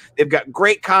NIMBLE. They've got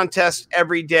great contests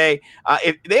every day.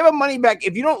 If they have a money back,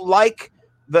 if you don't like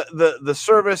the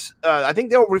service, I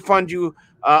think they'll refund you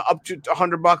up to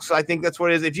 $100. I think that's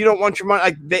what it is. If you don't want your money,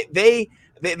 like they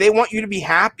want you to be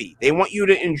happy. They want you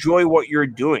to enjoy what you're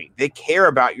doing. They care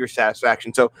about your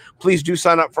satisfaction. So please do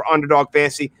sign up for Underdog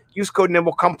Fantasy. Use code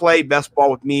NIMBLE. Come play best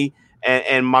ball with me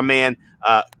and my man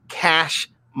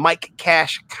Mike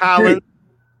Cash Collins.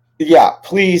 Yeah,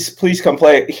 please come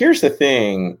play. Here's the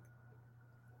thing.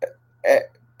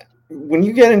 When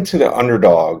you get into the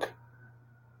Underdog,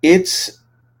 you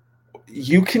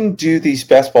can do these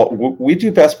best ball. We do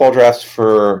best ball drafts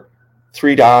for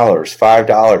 $3,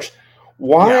 $5.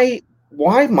 Why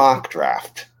mock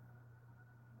draft?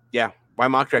 Yeah, why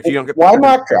mock draft? You don't get why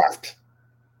mock draft?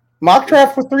 Mock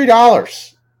draft for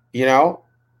 $3. You know,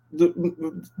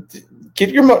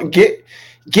 get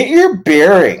your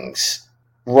bearings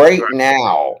right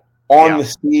now on the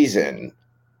season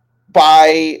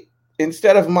by,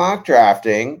 instead of mock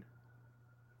drafting,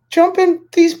 jump in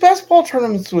these best ball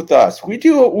tournaments with us. We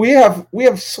have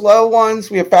slow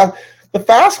ones, we have fast. The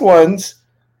fast ones,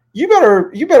 you better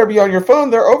be on your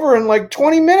phone. They're over in like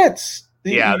 20 minutes.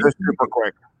 Yeah, they're super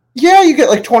quick. Yeah, you get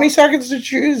like 20 seconds to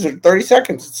choose or 30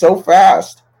 seconds. It's so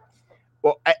fast.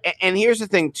 Well, and here's the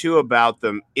thing too about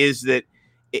them is that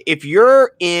if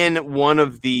you're in one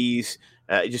of these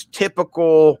just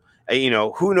typical,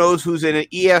 who knows who's in an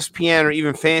ESPN or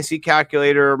even Fantasy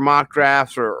Calculator, mock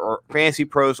drafts or Fantasy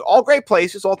Pros, all great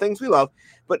places, all things we love.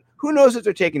 But who knows if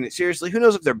they're taking it seriously? Who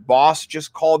knows if their boss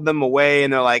just called them away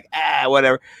and they're like,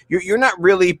 whatever. You're not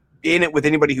really in it with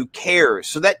anybody who cares.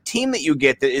 So that team that you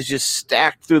get that is just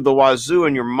stacked through the wazoo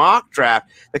in your mock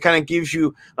draft that kind of gives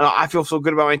you, I feel so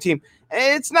good about my team.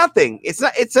 It's nothing.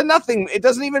 It's a nothing. It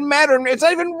doesn't even matter. It's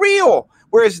not even real.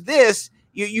 Whereas this,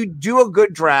 you do a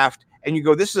good draft and you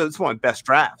go, this is one of the best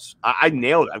drafts. I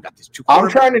nailed it. I've got these two. I'm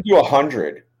trying to do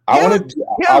 100. I want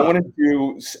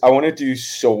to do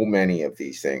so many of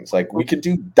these things. Like we could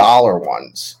do dollar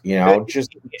ones,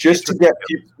 just to get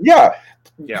people. Yeah.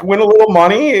 Win a little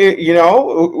money,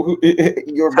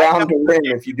 you're bound to win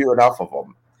if you do enough of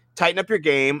them. Tighten up your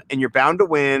game, and you're bound to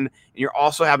win, and you're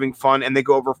also having fun, and they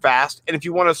go over fast. And if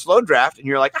you want a slow draft, and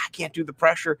you're like, I can't do the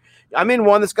pressure. I'm in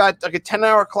one that's got like a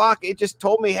 10-hour clock. It just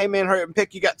told me, hey, man, hurry up and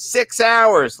pick. You got 6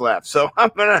 hours left. So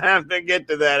I'm going to have to get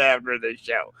to that after the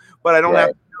show. But I don't have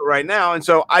to do it right now. And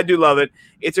so I do love it.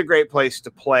 It's a great place to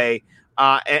play.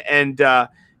 Bo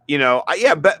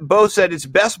said it's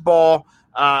best ball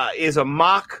is a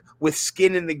mock with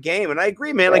skin in the game. And I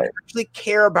agree, man. Like, you actually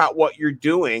care about what you're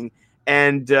doing.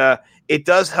 And it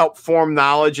does help form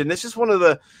knowledge. And this is one of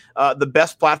the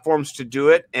best platforms to do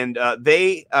it. And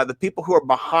the people who are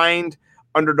behind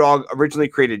Underdog originally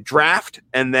created Draft,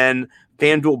 and then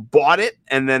FanDuel bought it,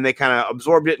 and then they kind of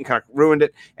absorbed it and kind of ruined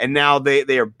it. And now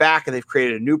they are back, and they've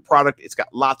created a new product. It's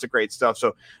got lots of great stuff.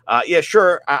 So,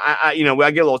 sure. I get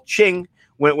a little ching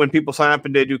when people sign up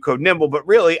and they do code NIMBLE, but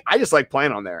really, I just like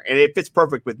playing on there. And it fits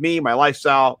perfect with me, my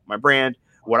lifestyle, my brand,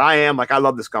 what I am. Like, I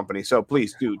love this company. So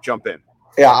please do jump in.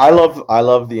 Yeah, I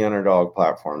love the Underdog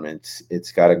platform.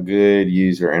 It's got a good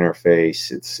user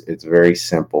interface. It's very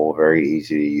simple, very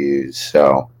easy to use.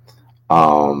 So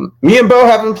me and Bo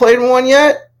haven't played one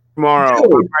yet. Tomorrow. I'm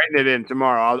writing it in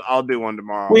tomorrow. I'll do one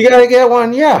tomorrow. We gotta get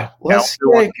one, let's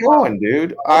get it going,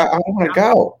 dude. I want to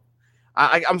go.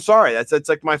 I'm sorry. That's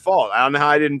like my fault. I don't know how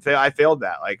I didn't fail. I failed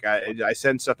that. Like I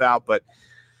send stuff out, but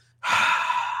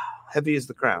heavy is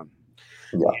the crown.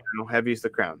 Heavy's the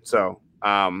crown. So,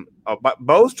 but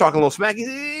Bo's talking a little smack.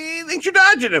 He thinks you're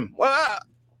dodging him.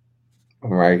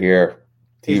 I'm right here.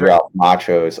 T-Ralph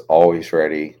Macho is always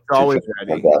ready. Always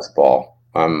ready. The best ball.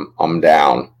 I'm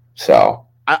down. So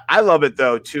I love it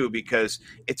though too, because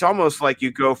it's almost like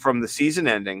you go from the season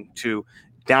ending to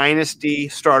dynasty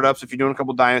startups if you're doing a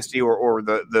couple dynasty or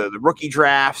the rookie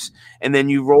drafts, and then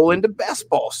you roll into best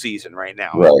ball season right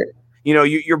now. Right.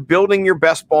 You're building your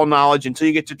best ball knowledge until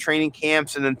you get to training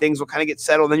camps, and then things will kind of get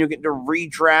settled. Then you'll get into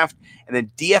redraft, and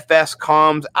then DFS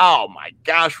comes. Oh my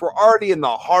gosh, we're already in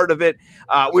the heart of it.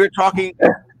 We were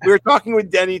talking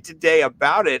with Denny today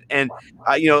about it, and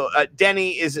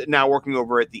Denny is now working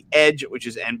over at the Edge, which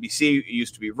is NBC. It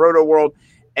used to be Roto World.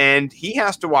 And he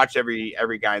has to watch every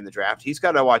guy in the draft. He's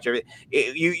got to watch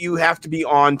you have to be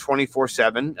on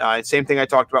 24/7. Same thing I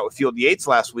talked about with Field Yates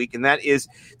last week, and that is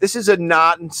this is a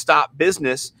non-stop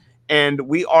business, and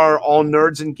we are all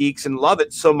nerds and geeks and love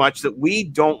it so much that we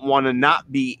don't want to not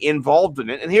be involved in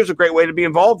it. And here's a great way to be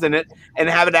involved in it and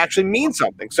have it actually mean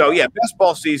something. So yeah, best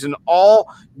ball season all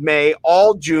May,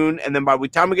 all June, and then by the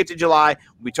time we get to July,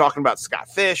 we'll be talking about Scott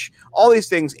Fish, all these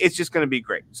things. It's just going to be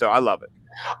great. So I love it.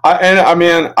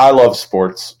 I love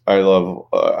sports. I'm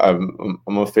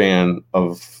a fan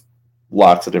of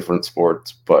lots of different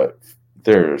sports, but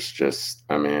there's just,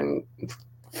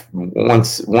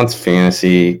 once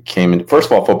fantasy came in, first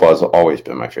of all, football has always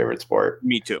been my favorite sport.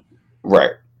 Me too.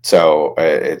 Right. So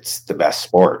it's the best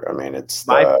sport. It's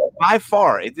by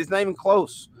far. It's not even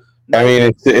close.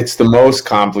 It's the most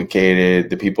complicated.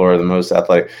 The people are the most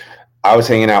athletic. I was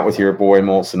hanging out with your boy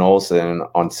Molson Olsen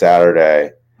on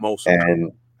Saturday.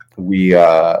 And we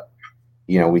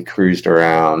cruised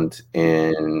around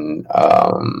in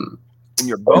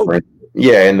your boat.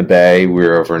 In the bay. We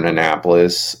were over in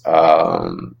Annapolis,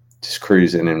 just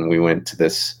cruising, and we went to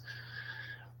this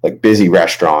like busy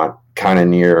restaurant kind of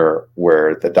near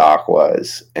where the dock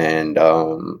was, and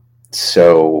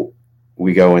so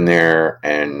we go in there,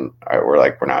 and we're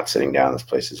like, we're not sitting down. This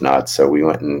place is nuts. So we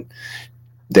went, and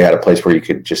they had a place where you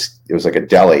could it was like a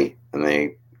deli, and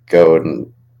they go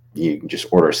and you can just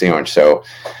order a sandwich. So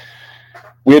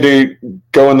we had to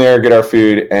go in there, get our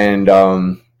food, and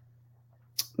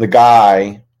the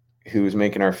guy who was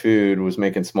making our food was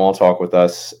making small talk with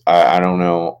us. I don't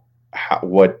know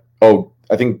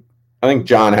I think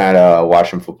John had a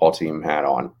Washington football team hat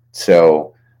on.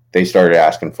 So they started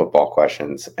asking football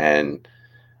questions, and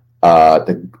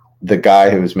the guy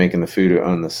who was making the food who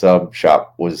owned the sub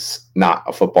shop was not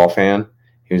a football fan.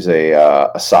 He was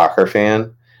a soccer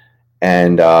fan.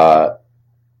 And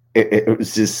it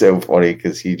was just so funny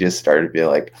because he just started to be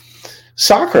like,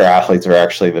 soccer athletes are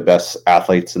actually the best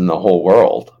athletes in the whole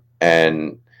world.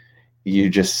 And you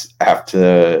just have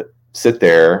to sit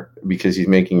there because he's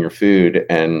making your food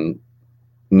and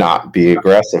not be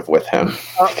aggressive with him.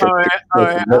 What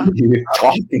are you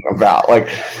talking about? Like,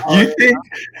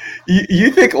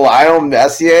 you think Lionel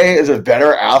Messier is a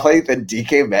better athlete than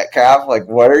DK Metcalf? Like,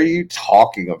 what are you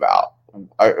talking about?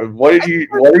 What are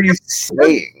you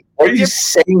saying? What are you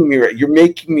saying to me? You're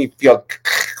making me feel.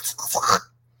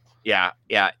 Yeah.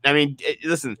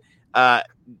 Listen,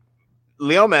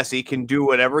 Leo Messi can do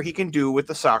whatever he can do with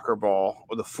the soccer ball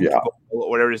or the football or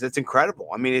whatever it is. It's incredible.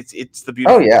 It's the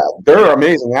beautiful. Oh yeah, they're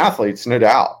amazing athletes, no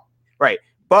doubt. Right,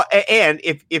 but and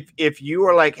if you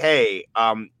are like, hey,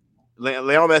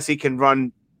 Leo Messi can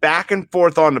run back and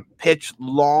forth on the pitch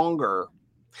longer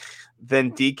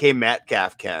than DK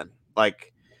Metcalf can.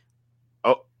 Like,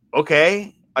 oh,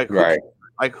 okay.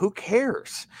 Who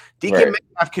cares? DK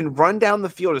Metcalf can run down the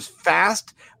field as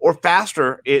fast or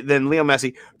faster than Leo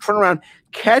Messi, turn around,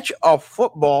 catch a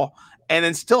football, and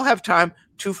then still have time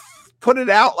to put it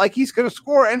out like he's going to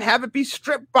score and have it be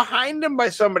stripped behind him by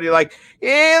somebody. Like,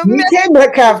 DK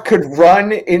Metcalf could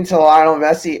run into Lionel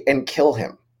Messi and kill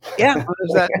him. Yeah, what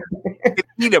is that?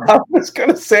 I was going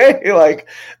to say, like,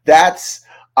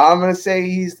 I'm going to say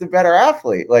he's the better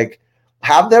athlete. Like,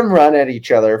 have them run at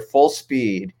each other full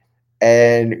speed,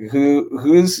 and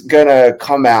who's going to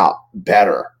come out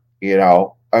better?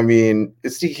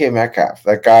 It's DK Metcalf.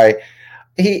 That guy,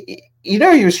 he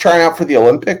was trying out for the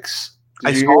Olympics.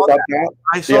 Did you hear about that?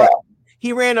 I saw it.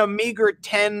 He ran a meager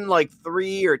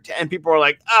 10.3 or 10. People are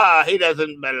like, he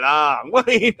doesn't belong. Well,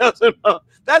 he doesn't.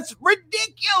 That's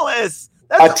ridiculous.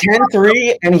 That's a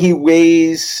 10.3, and he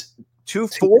weighs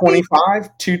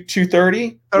 225,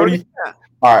 230.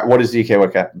 All right, what is DK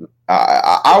Metcalf?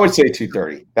 I would say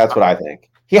 230. That's what I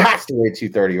think. He has to weigh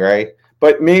 230, right?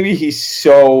 But maybe he's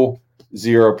so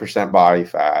 0% body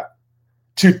fat.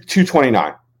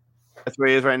 229. That's where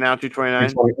he is right now,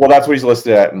 229? Well, that's what he's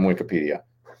listed at in Wikipedia.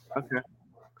 Okay.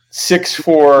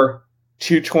 6'4",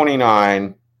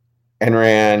 2:29 and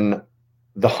ran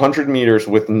the 100 meters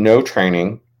with no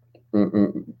training.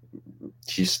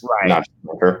 He's not a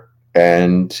smoker.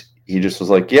 And he just was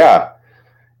like, yeah,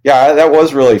 that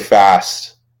was really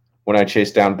fast when I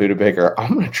chased down Buda Baker.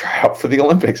 I'm going to try out for the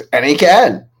Olympics. And he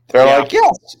can. They're like,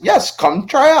 yes, come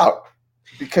try out.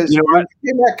 Because you're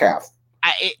Metcalf.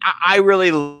 I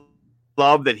really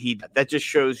love that just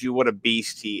shows you what a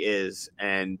beast he is.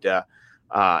 And,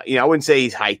 I wouldn't say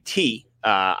he's high T.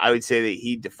 I would say that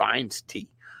he defines T.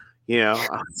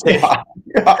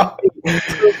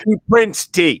 Prince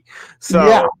T.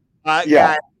 So that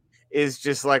guy is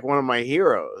just like one of my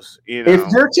heroes.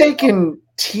 If you're taking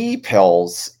T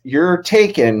pills, you're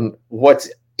taking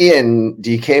what's in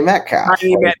DK Metcalf.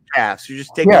 Tiny Metcalfs. You're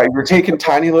just taking. You're taking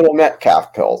tiny little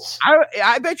Metcalf pills.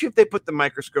 I bet you if they put the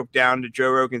microscope down to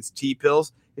Joe Rogan's T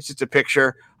pills, it's just a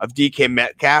picture of DK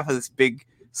Metcalf with this big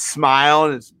smile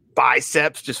and his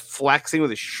biceps just flexing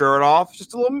with his shirt off.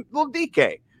 Just a little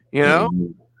DK.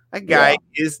 That guy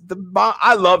is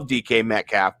I love DK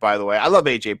Metcalf, by the way. I love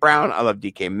AJ Brown. I love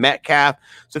DK Metcalf.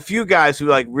 It's a few guys who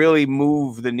like really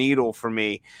move the needle for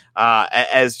me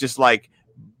as just like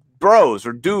bros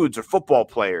or dudes or football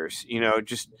players,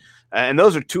 and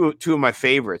those are two of my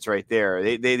favorites right there.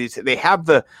 They have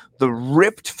the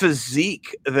ripped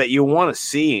physique that you want to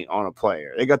see on a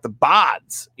player. They got the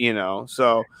bods,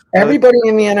 so everybody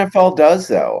in the NFL does,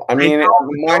 though. I mean,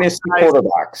 minus the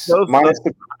quarterbacks.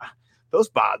 Those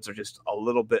bods are just a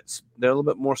little bit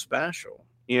more special.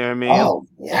 You know what I mean? Oh,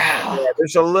 yeah.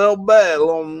 There's a little bit.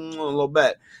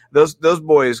 Those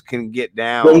boys can get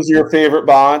down. Those are your favorite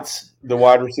bods? The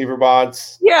wide receiver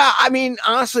bods? Yeah, I mean,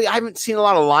 honestly, I haven't seen a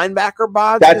lot of linebacker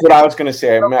bods. That's what I was going to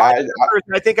say. I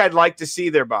think I'd like to see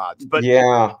their bods, but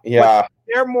but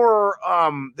they're more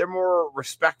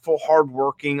respectful,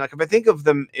 hardworking. Like if I think of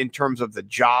them in terms of the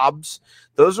jobs,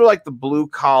 those are like the blue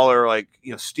collar, like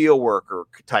steel worker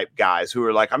type guys who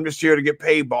are like, I'm just here to get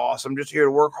paid, boss. I'm just here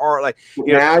to work hard. Like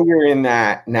you're in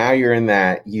that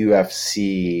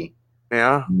UFC,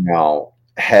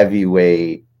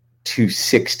 heavyweight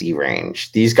 260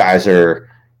 range. These guys are,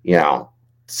 6'2",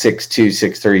 6'3",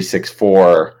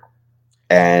 6'4",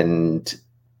 and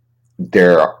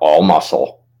they're all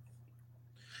muscle.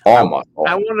 I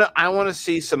want to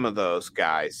see some of those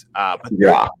guys. But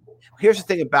here's the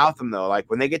thing about them though. Like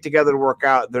when they get together to work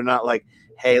out, they're not like,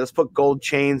 hey, let's put gold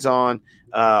chains on,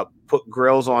 put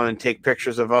grills on, and take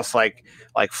pictures of us like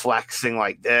flexing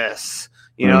like this.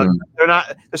 They're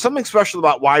not. There's something special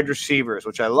about wide receivers,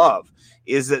 which I love,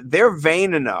 is that they're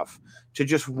vain enough to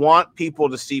just want people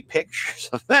to see pictures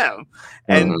of them.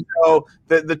 And so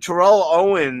the Terrell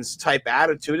Owens type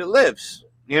attitude, it lives.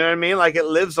 You know what I mean? Like it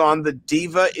lives on. The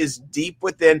diva is deep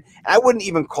within. I wouldn't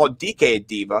even call DK a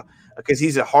diva because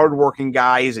he's a hardworking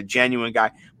guy. He's a genuine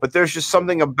guy. But there's just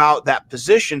something about that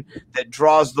position that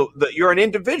draws the you're an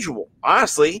individual.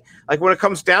 Honestly, like when it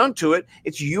comes down to it,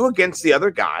 it's you against the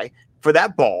other guy for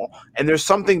that ball, and there's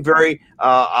something very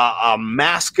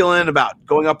masculine about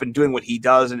going up and doing what he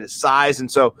does and his size,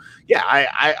 and so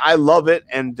I love it,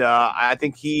 and I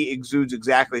think he exudes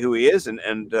exactly who he is, and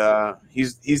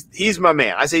he's my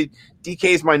man. I say DK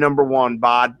is my number one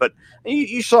bod, but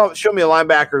you show me a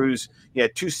linebacker who's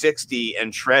 260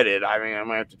 and shredded. I mean, I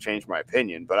might have to change my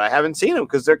opinion, but I haven't seen him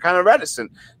because they're kind of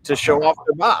reticent to show off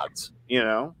their bods.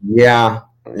 Yeah.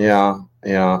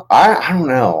 I don't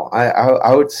know.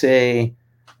 I would say,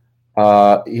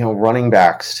 running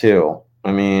backs too.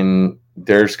 I mean,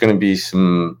 there's going to be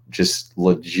some just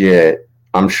legit.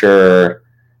 I'm sure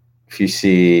if you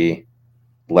see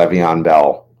Le'Veon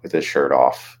Bell with his shirt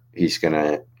off, he's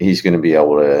gonna be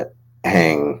able to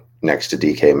hang next to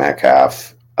DK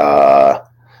Metcalf.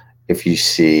 If you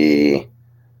see,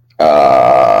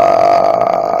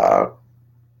 I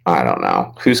don't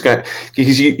know who's going to,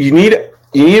 because you need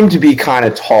him to be kind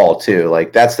of tall too.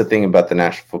 Like that's the thing about the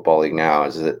National Football League now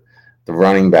is that the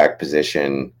running back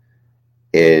position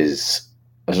there's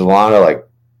a lot of like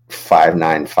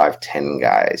 5'9", 5'10"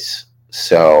 guys.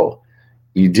 So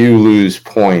you do lose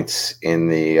points in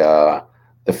the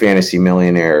Fantasy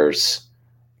Millionaires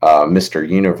Mr.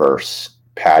 Universe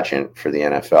pageant for the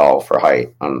NFL for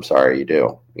height. I'm sorry, you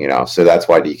do. So that's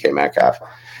why DK Metcalf.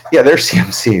 Yeah, there's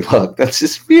CMC. Look, that's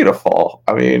just beautiful.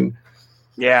 I mean,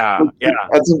 yeah,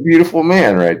 that's a beautiful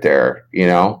man right there.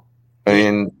 I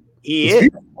mean, he is.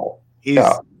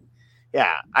 Beautiful.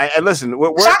 I listen.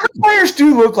 Soccer players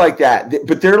do look like that,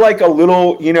 but they're like a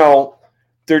little.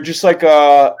 They're just like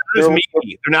a. They're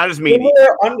not as meaty.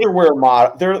 They're underwear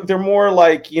model. They're more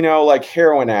like like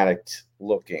heroin addict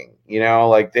looking.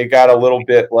 Like they got a little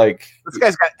bit like. This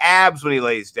guy's got abs when he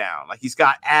lays down. Like he's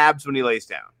got abs when he lays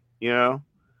down.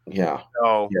 Yeah.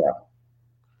 So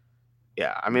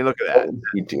yeah. I mean, look at that. What is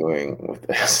he doing with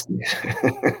this?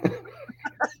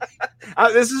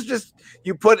 This is just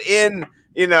you put in,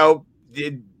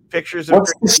 the pictures of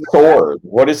What's the sword?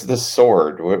 What is the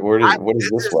sword? What is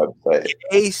this website?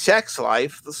 A Sex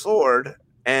Life, the sword,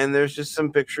 and there's just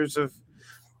some pictures of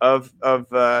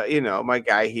my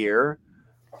guy here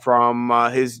from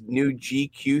his new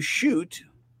GQ shoot,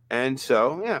 and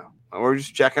so we're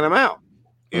just checking him out.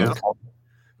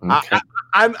 Okay.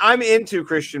 I'm into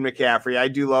Christian McCaffrey. I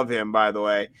do love him, by the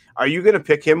way. Are you going to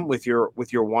pick him with your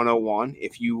 101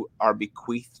 if you are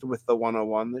bequeathed with the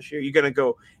 101 this year? You going to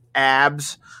go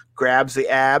grabs the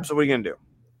abs? What are you going to do?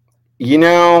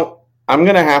 I'm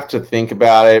going to have to think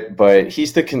about it, but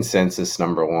he's the consensus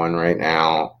number one right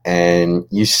now. And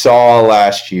you saw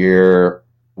last year,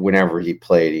 whenever he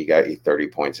played, he got you 30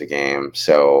 points a game.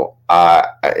 So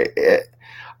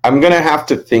I'm going to have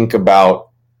to think about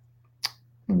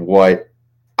what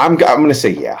I'm going to say.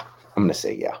 Yeah, I'm going to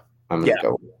say yeah. I'm going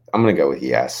to go with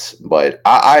yes. But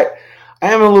I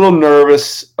am a little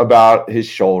nervous about his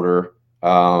shoulder.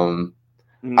 I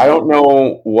don't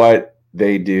know what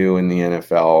they do in the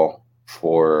NFL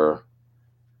for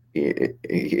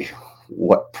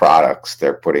what products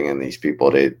they're putting in these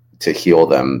people to heal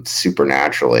them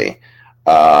supernaturally.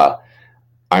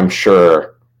 I'm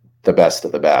sure the best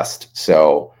of the best.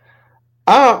 So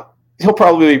he'll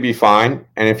probably be fine.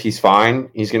 And if he's fine,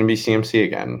 he's going to be CMC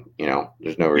again.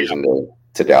 There's no reason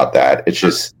to doubt that. It's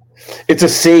just, it's a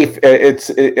safe, I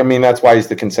mean, that's why he's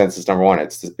the consensus number one.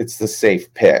 It's the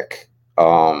safe pick.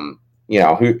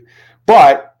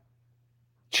 But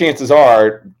chances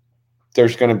are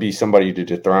there's going to be somebody to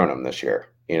dethrone him this year,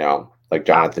 like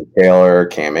Jonathan Taylor,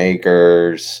 Cam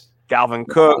Akers, Dalvin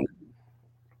Cook,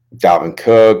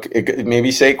 maybe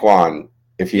Saquon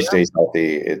if he stays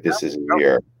healthy. This is a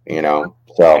year,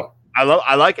 So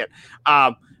I like it.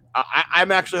 I'm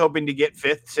actually hoping to get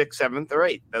 5th, 6th, 7th, or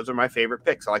 8th. Those are my favorite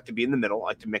picks. I like to be in the middle. I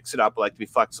like to mix it up. I like to be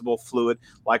flexible, fluid,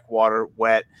 like water,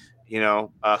 wet.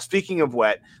 Speaking of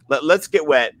wet, let's get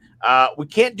wet. We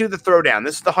can't do the throwdown.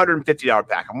 This is the $150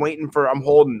 pack. I'm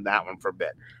holding that one for a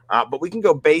bit. But we can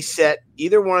go base set,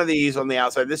 either one of these on the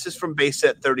outside. This is from base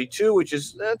set 32,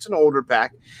 that's an older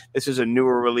pack. This is a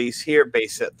newer release here,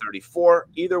 base set 34.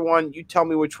 Either one, you tell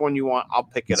me which one you want. I'll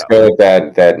pick it up. Let's go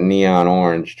with that neon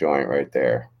orange joint right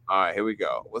there. All right, here we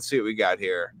go. Let's see what we got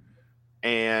here.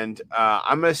 And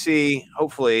I'm going to see,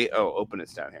 hopefully, open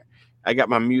it's down here. I got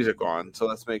my music on, so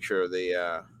let's make sure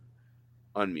the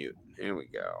unmute. Here we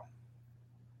go.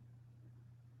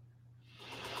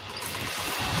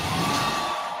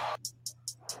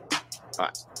 All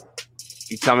right.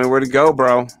 You tell me where to go,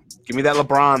 bro. Give me that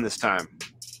LeBron this time.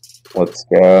 Let's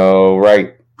go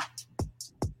right.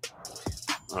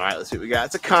 All right, let's see what we got.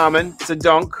 It's a common. It's a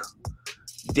dunk.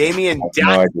 Damian Dotson.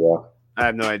 No idea. I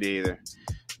have no idea either.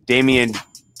 Damian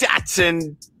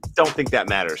Dotson. Don't think that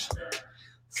matters.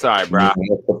 Sorry, bro. Yeah,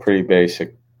 that's a pretty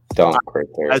basic dunk right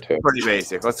there, that's too. Pretty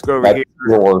basic. Let's go over here.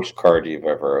 The worst card you've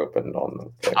ever opened on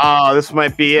the thing. Oh, this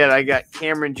might be it. I got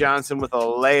Cameron Johnson with a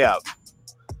layup.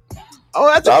 Oh,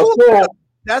 that's cool.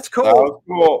 That's cool. That was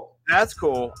cool. That's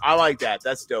cool. I like that.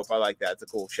 That's dope. I like that. It's a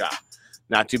cool shot.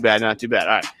 Not too bad. Not too bad.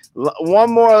 All right. One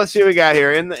more. Let's see what we got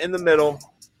here in the middle.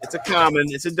 It's a common.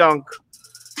 It's a dunk.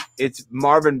 It's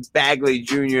Marvin Bagley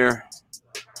Jr.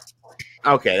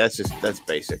 Okay, that's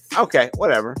basic. Okay,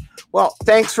 whatever. Well,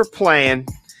 thanks for playing.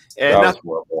 That was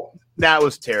horrible. That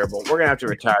was terrible. We're gonna have to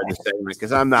retire this segment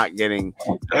because I'm not getting.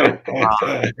 You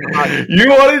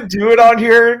want to do it on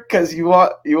here because you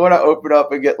want to open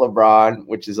up and get LeBron,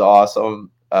 which is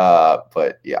awesome.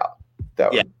 But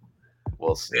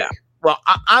we'll see. Yeah. Well,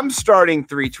 I'm starting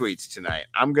 3 tweets tonight.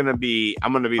 I'm gonna be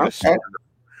the starter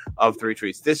of 3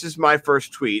 tweets. This is my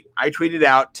first tweet. I tweeted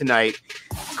out tonight.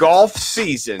 Golf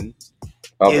season.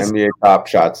 NBA Top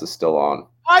Shots is still on.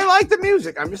 I like the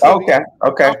music. I'm just okay.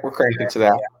 We're cranking to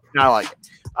that. I like it.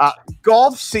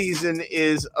 Golf season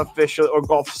is official, or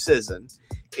golf season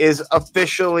is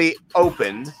officially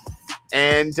open,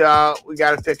 and we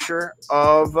got a picture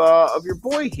of your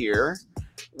boy here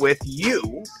with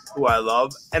you, who I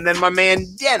love, and then my man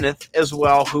Dennis as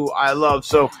well, who I love.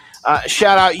 So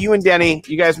shout out you and Denny.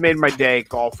 You guys made my day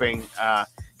golfing.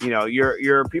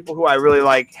 You're people who I really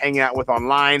like hanging out with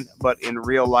online, but in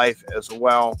real life as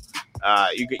well.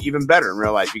 You get even better in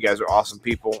real life. You guys are awesome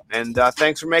people, and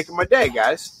thanks for making my day,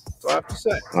 guys. That's all I have to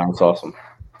say. That's awesome.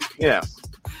 Yeah.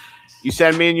 You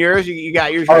send me in yours. You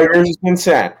got yours. Oh, yours has been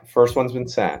sent. First one's been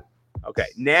sent. Okay,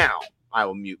 now I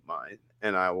will mute mine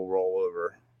and I will roll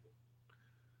over.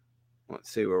 Let's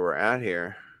see where we're at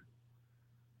here.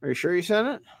 Are you sure you sent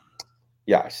it?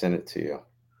 Yeah, I sent it to you.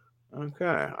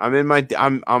 Okay,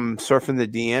 I'm surfing the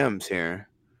DMs here.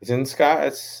 It's in Scott.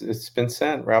 It's been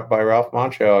sent by Ralph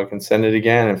Macchio. I can send it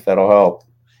again if that'll help.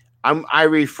 I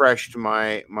refreshed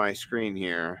my screen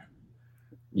here.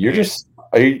 You're just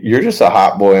a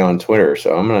hot boy on Twitter,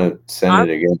 so I'm gonna send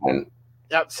it again.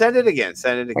 Yep, send it again.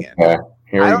 Okay,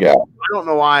 here we go. I don't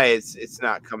know why it's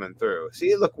not coming through.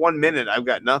 See, look, 1 minute, I've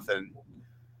got nothing.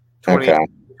 20, Okay.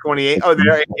 28. Oh,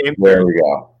 there it came through. There we go.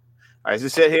 All right, does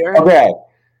it sit here? Okay.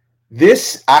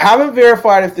 This, I haven't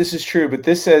verified if this is true, but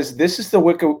this says this is the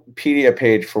Wikipedia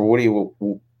page for Woody.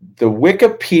 The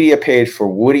Wikipedia page for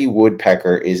Woody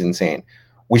Woodpecker is insane.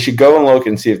 We should go and look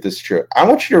and see if this is true. I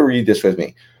want you to read this with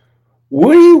me.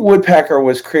 Woody Woodpecker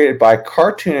was created by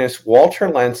cartoonist Walter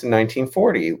Lentz in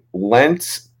 1940.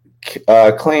 Lentz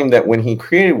claimed that when he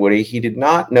created Woody, he did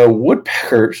not know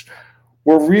woodpeckers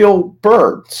were real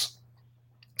birds.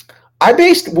 I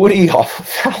based Woody off a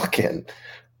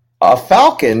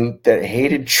falcon that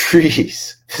hated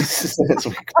trees. This is his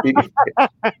Wikipedia.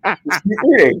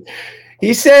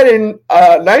 He said in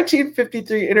a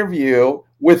 1953 interview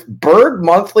with Bird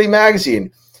Monthly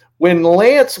magazine, when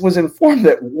Lance was informed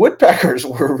that woodpeckers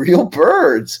were real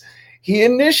birds, he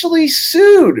initially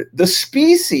sued the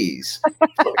species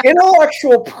for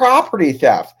intellectual property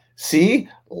theft. See,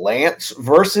 Lance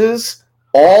versus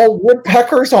all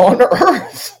woodpeckers on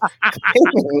Earth.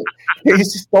 He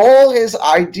stole his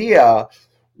idea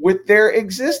with their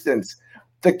existence.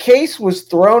 The case was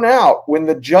thrown out when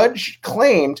the judge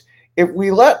claimed, if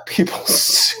we let people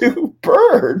sue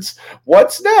birds,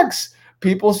 what's next?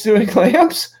 People suing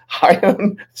lamps? I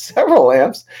own several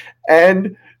lamps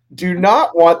and do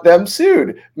not want them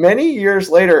sued. Many years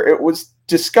later, it was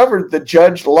discovered the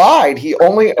judge lied. He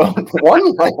only owned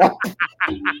one lamp.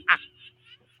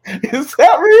 Is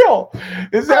that real?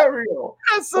 Is that real?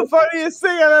 That's the funniest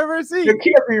thing I've ever seen. It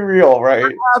can't be real, right?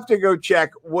 I have to go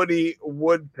check Woody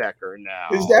Woodpecker now.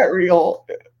 Is that real?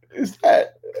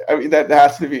 I mean, that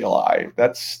has to be a lie.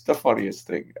 That's the funniest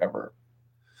thing ever.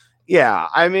 Yeah,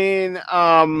 I mean,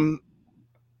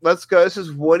 let's go. This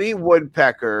is Woody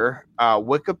Woodpecker,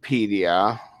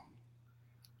 Wikipedia.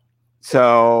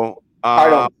 So I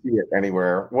don't see it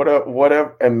anywhere. What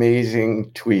a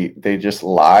amazing tweet. They just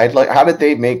lied. Like, how did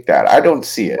they make that? I don't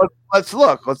see it. Let's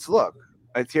look.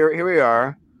 It's here we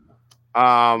are.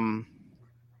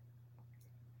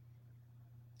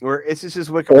 Where this is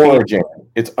Wikipedia. Origin.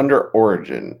 It's under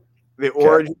Origin. The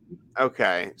Origin.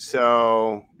 Okay,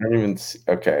 so I don't even see.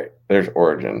 Okay, there's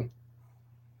Origin.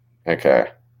 Okay,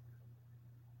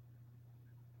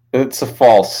 it's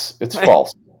false. It's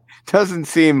false. Doesn't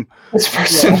seem. This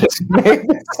person just made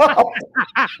this up.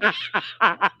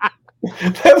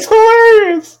 That's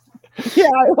hilarious. Yeah,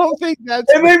 I don't think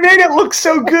that's. And they made it look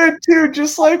so good too,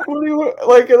 just like when you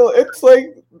like. It's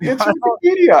like it's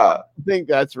Wikipedia. I think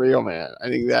that's real, man. I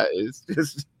think that is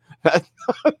just that's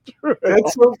not true.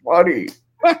 That's so funny.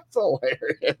 That's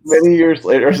hilarious. Many years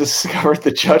later, I discovered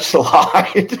the judge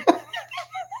lied.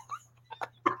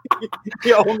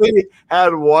 He only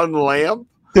had one lamp.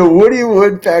 The Woody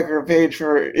Woodpecker page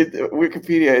for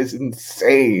Wikipedia is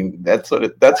insane. That's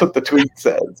what the tweet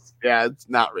says. Yeah, it's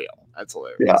not real. That's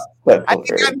hilarious. Yeah, that's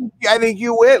hilarious. I think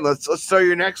you win. Let's throw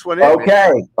your next one in.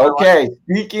 Okay.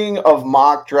 Speaking of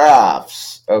mock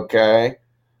drafts, okay,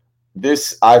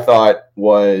 this I thought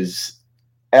was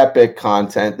epic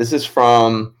content. This is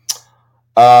from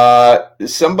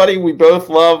somebody we both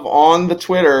love on the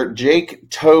Twitter, Jake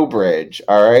Tobridge.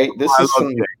 All right, this is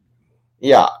some.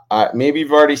 Yeah, maybe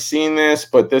you've already seen this,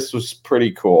 but this was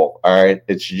pretty cool. All right,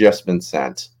 it's just been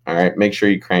sent. All right, make sure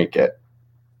you crank it.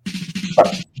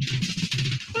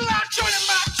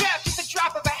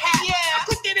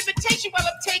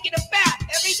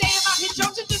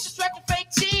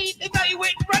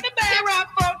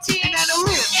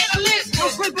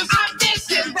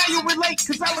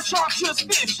 Cause I'm a sharpshooter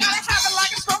fish. Gotta have it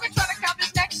like a stroke and try to count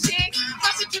this next chick.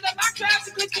 Pass it to the mock drafts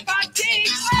and click the 5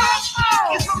 gigs.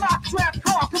 Oh, it's a mock draft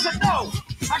call, cause I know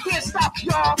I can't stop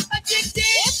y'all. Addicted,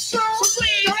 it's true. So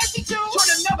please, don't hesitate. Join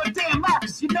another damn mock,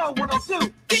 cause you know what I'll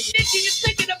do. Getting itchy is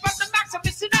thinking about the mocks I'm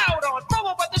missing out on. Throw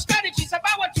over the strategies I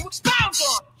want to expound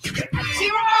on.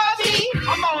 Zero RV,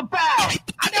 I'm all about.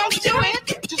 I don't do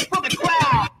it, just for the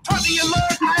crowd. Turn the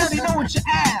alert, I already know what you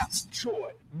asked.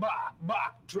 Troy,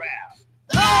 mock draft.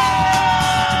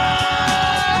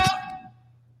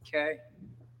 Okay,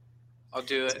 I'll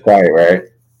do it. Right.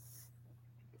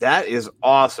 That is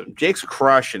awesome. Jake's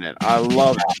crushing it. I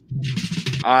love it.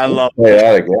 Play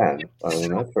that again. I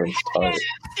mean, that's pretty tight.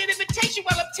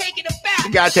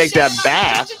 You gotta take that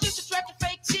bath.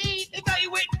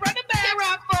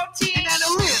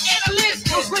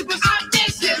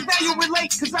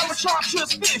 cause I'm a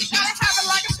sharpshooter's fish. Gotta have it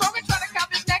like a stroke and try to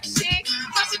cop this next chick.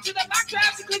 Pass it to the mock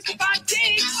drafts and clicks to find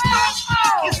digs.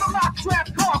 Oh, it's a mock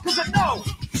draft call, cause I know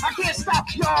I can't stop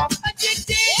y'all. Addicted,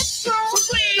 it's true.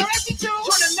 So please, don't ask me to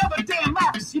join another damn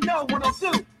mock, cause you know what I'll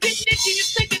do. This nitty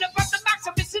is thinking about the mocks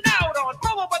I'm missing out on.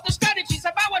 Know about the strategies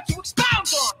about what to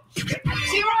expound on.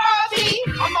 Zero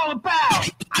RV, I'm all about.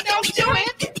 I don't do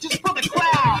it, just for the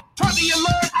crowd. Turn the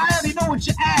alert, I already know what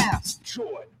you asked.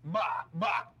 Troy,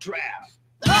 mock draft.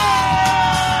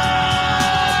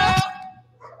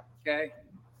 Okay.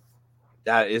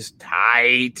 That is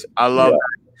tight. I love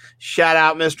that. Shout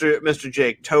out Mr.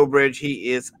 Jake Tobridge.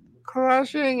 He is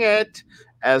crushing it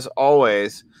as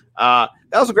always. That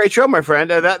was a great show, my friend.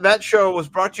 That show was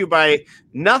brought to you by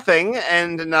nothing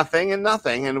and nothing and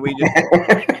nothing, and we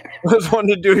just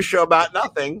wanted to do a show about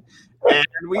nothing, and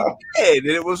we did.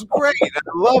 And it was great. I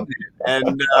loved it,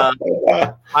 and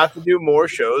I have to do more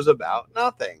shows about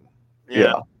nothing.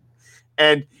 Yeah.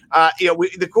 And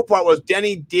the cool part was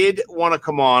Denny did want to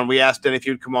come on. We asked Denny if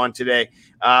he would come on today,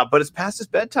 but it's past his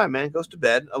bedtime, man. He goes to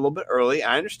bed a little bit early.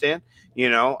 I understand,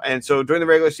 and so during the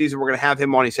regular season, we're going to have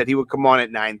him on. He said he would come on at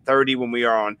 9:30 when we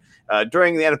are on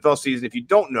during the NFL season. If you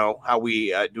don't know how we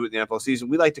do it in the NFL season,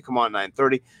 we like to come on at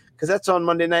 9:30 because that's on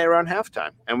Monday night around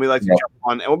halftime. And we like to jump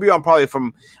on, and we'll be on probably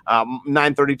from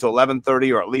 9:30 to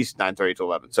 11:30 or at least 9:30 to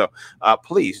 11. So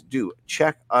please do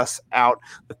check us out.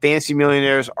 The Fantasy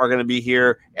Millionaires are going to be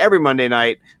here every Monday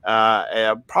night,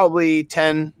 probably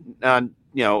 10,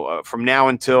 from now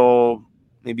until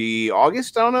maybe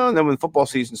August. I don't know. And then when football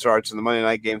season starts and the Monday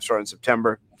night games start in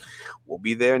September, we'll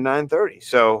be there at 9:30.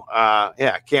 So,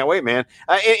 can't wait, man.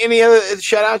 Any other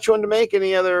shout outs you wanted to make?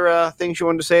 Any other things you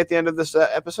wanted to say at the end of this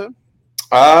episode?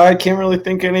 I can't really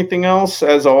think of anything else.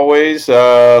 As always,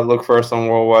 look for us on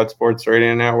Worldwide Sports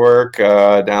Radio Network.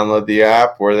 Download the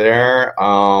app. We're there.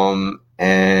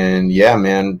 And yeah,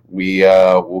 man,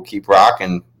 we'll keep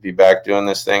rocking. Be back doing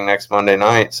this thing next Monday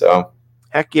night. So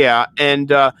heck yeah.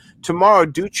 And tomorrow,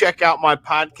 do check out my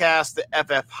podcast, the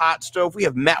FF Hot Stove. We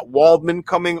have Matt Waldman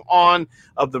coming on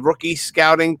of the Rookie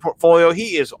Scouting Portfolio.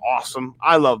 He is awesome.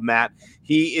 I love Matt.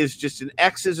 He is just an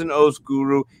X's and O's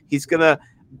guru. He's going to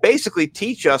basically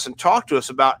teach us and talk to us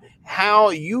about how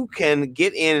you can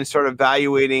get in and start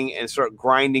evaluating and start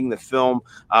grinding the film,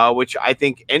 which I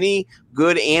think any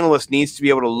good analyst needs to be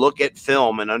able to look at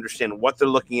film and understand what they're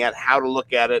looking at, how to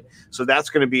look at it. So that's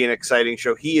going to be an exciting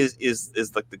show. He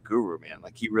is like the guru, man.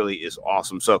 Like he really is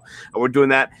awesome. So we're doing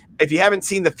that. If you haven't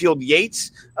seen the Field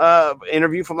Yates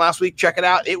interview from last week, check it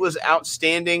out. It was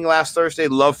outstanding last Thursday.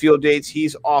 Love Field Yates.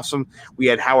 He's awesome. We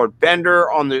had Howard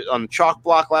Bender on the chalk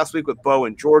block last week with Bo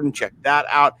and Jordan. Check that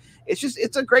out.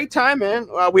 It's a great time, man.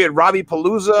 We had Robbie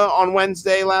Palooza on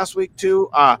Wednesday last week too.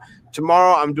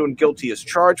 Tomorrow I'm doing Guilty as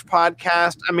Charged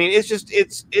podcast. I mean, it's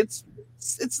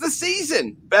the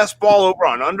season. Best ball over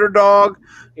on Underdog.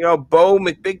 Bo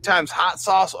McBig Time's Hot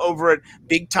Sauce over at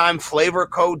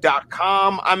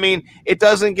BigTimeFlavorCo.com. I mean, it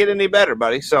doesn't get any better,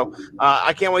 buddy. So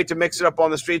I can't wait to mix it up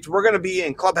on the streets. We're going to be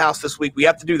in Clubhouse this week. We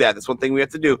have to do that. That's one thing we have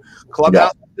to do.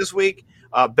 Clubhouse this week.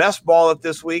 Best ball of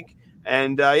this week.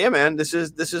 And man, this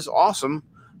is awesome.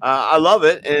 I love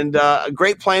it, and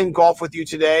great playing golf with you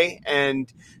today. And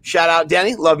shout out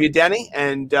Denny, love you, Denny,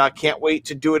 and can't wait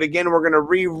to do it again. We're going to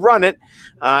rerun it,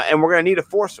 and we're going to need a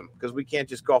foursome because we can't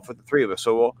just golf with the three of us.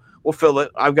 So we'll fill it.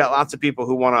 I've got lots of people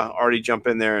who want to already jump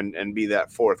in there and be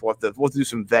that fourth. We'll do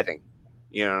some vetting.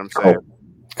 You know what I'm saying?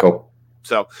 Cool.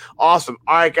 So awesome.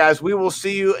 All right, guys, we will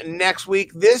see you next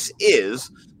week. This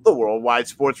is the Worldwide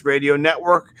Sports Radio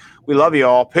Network. We love you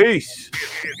all. Peace.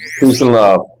 Peace and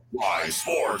love. Worldwide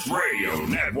Sports Radio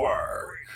Network.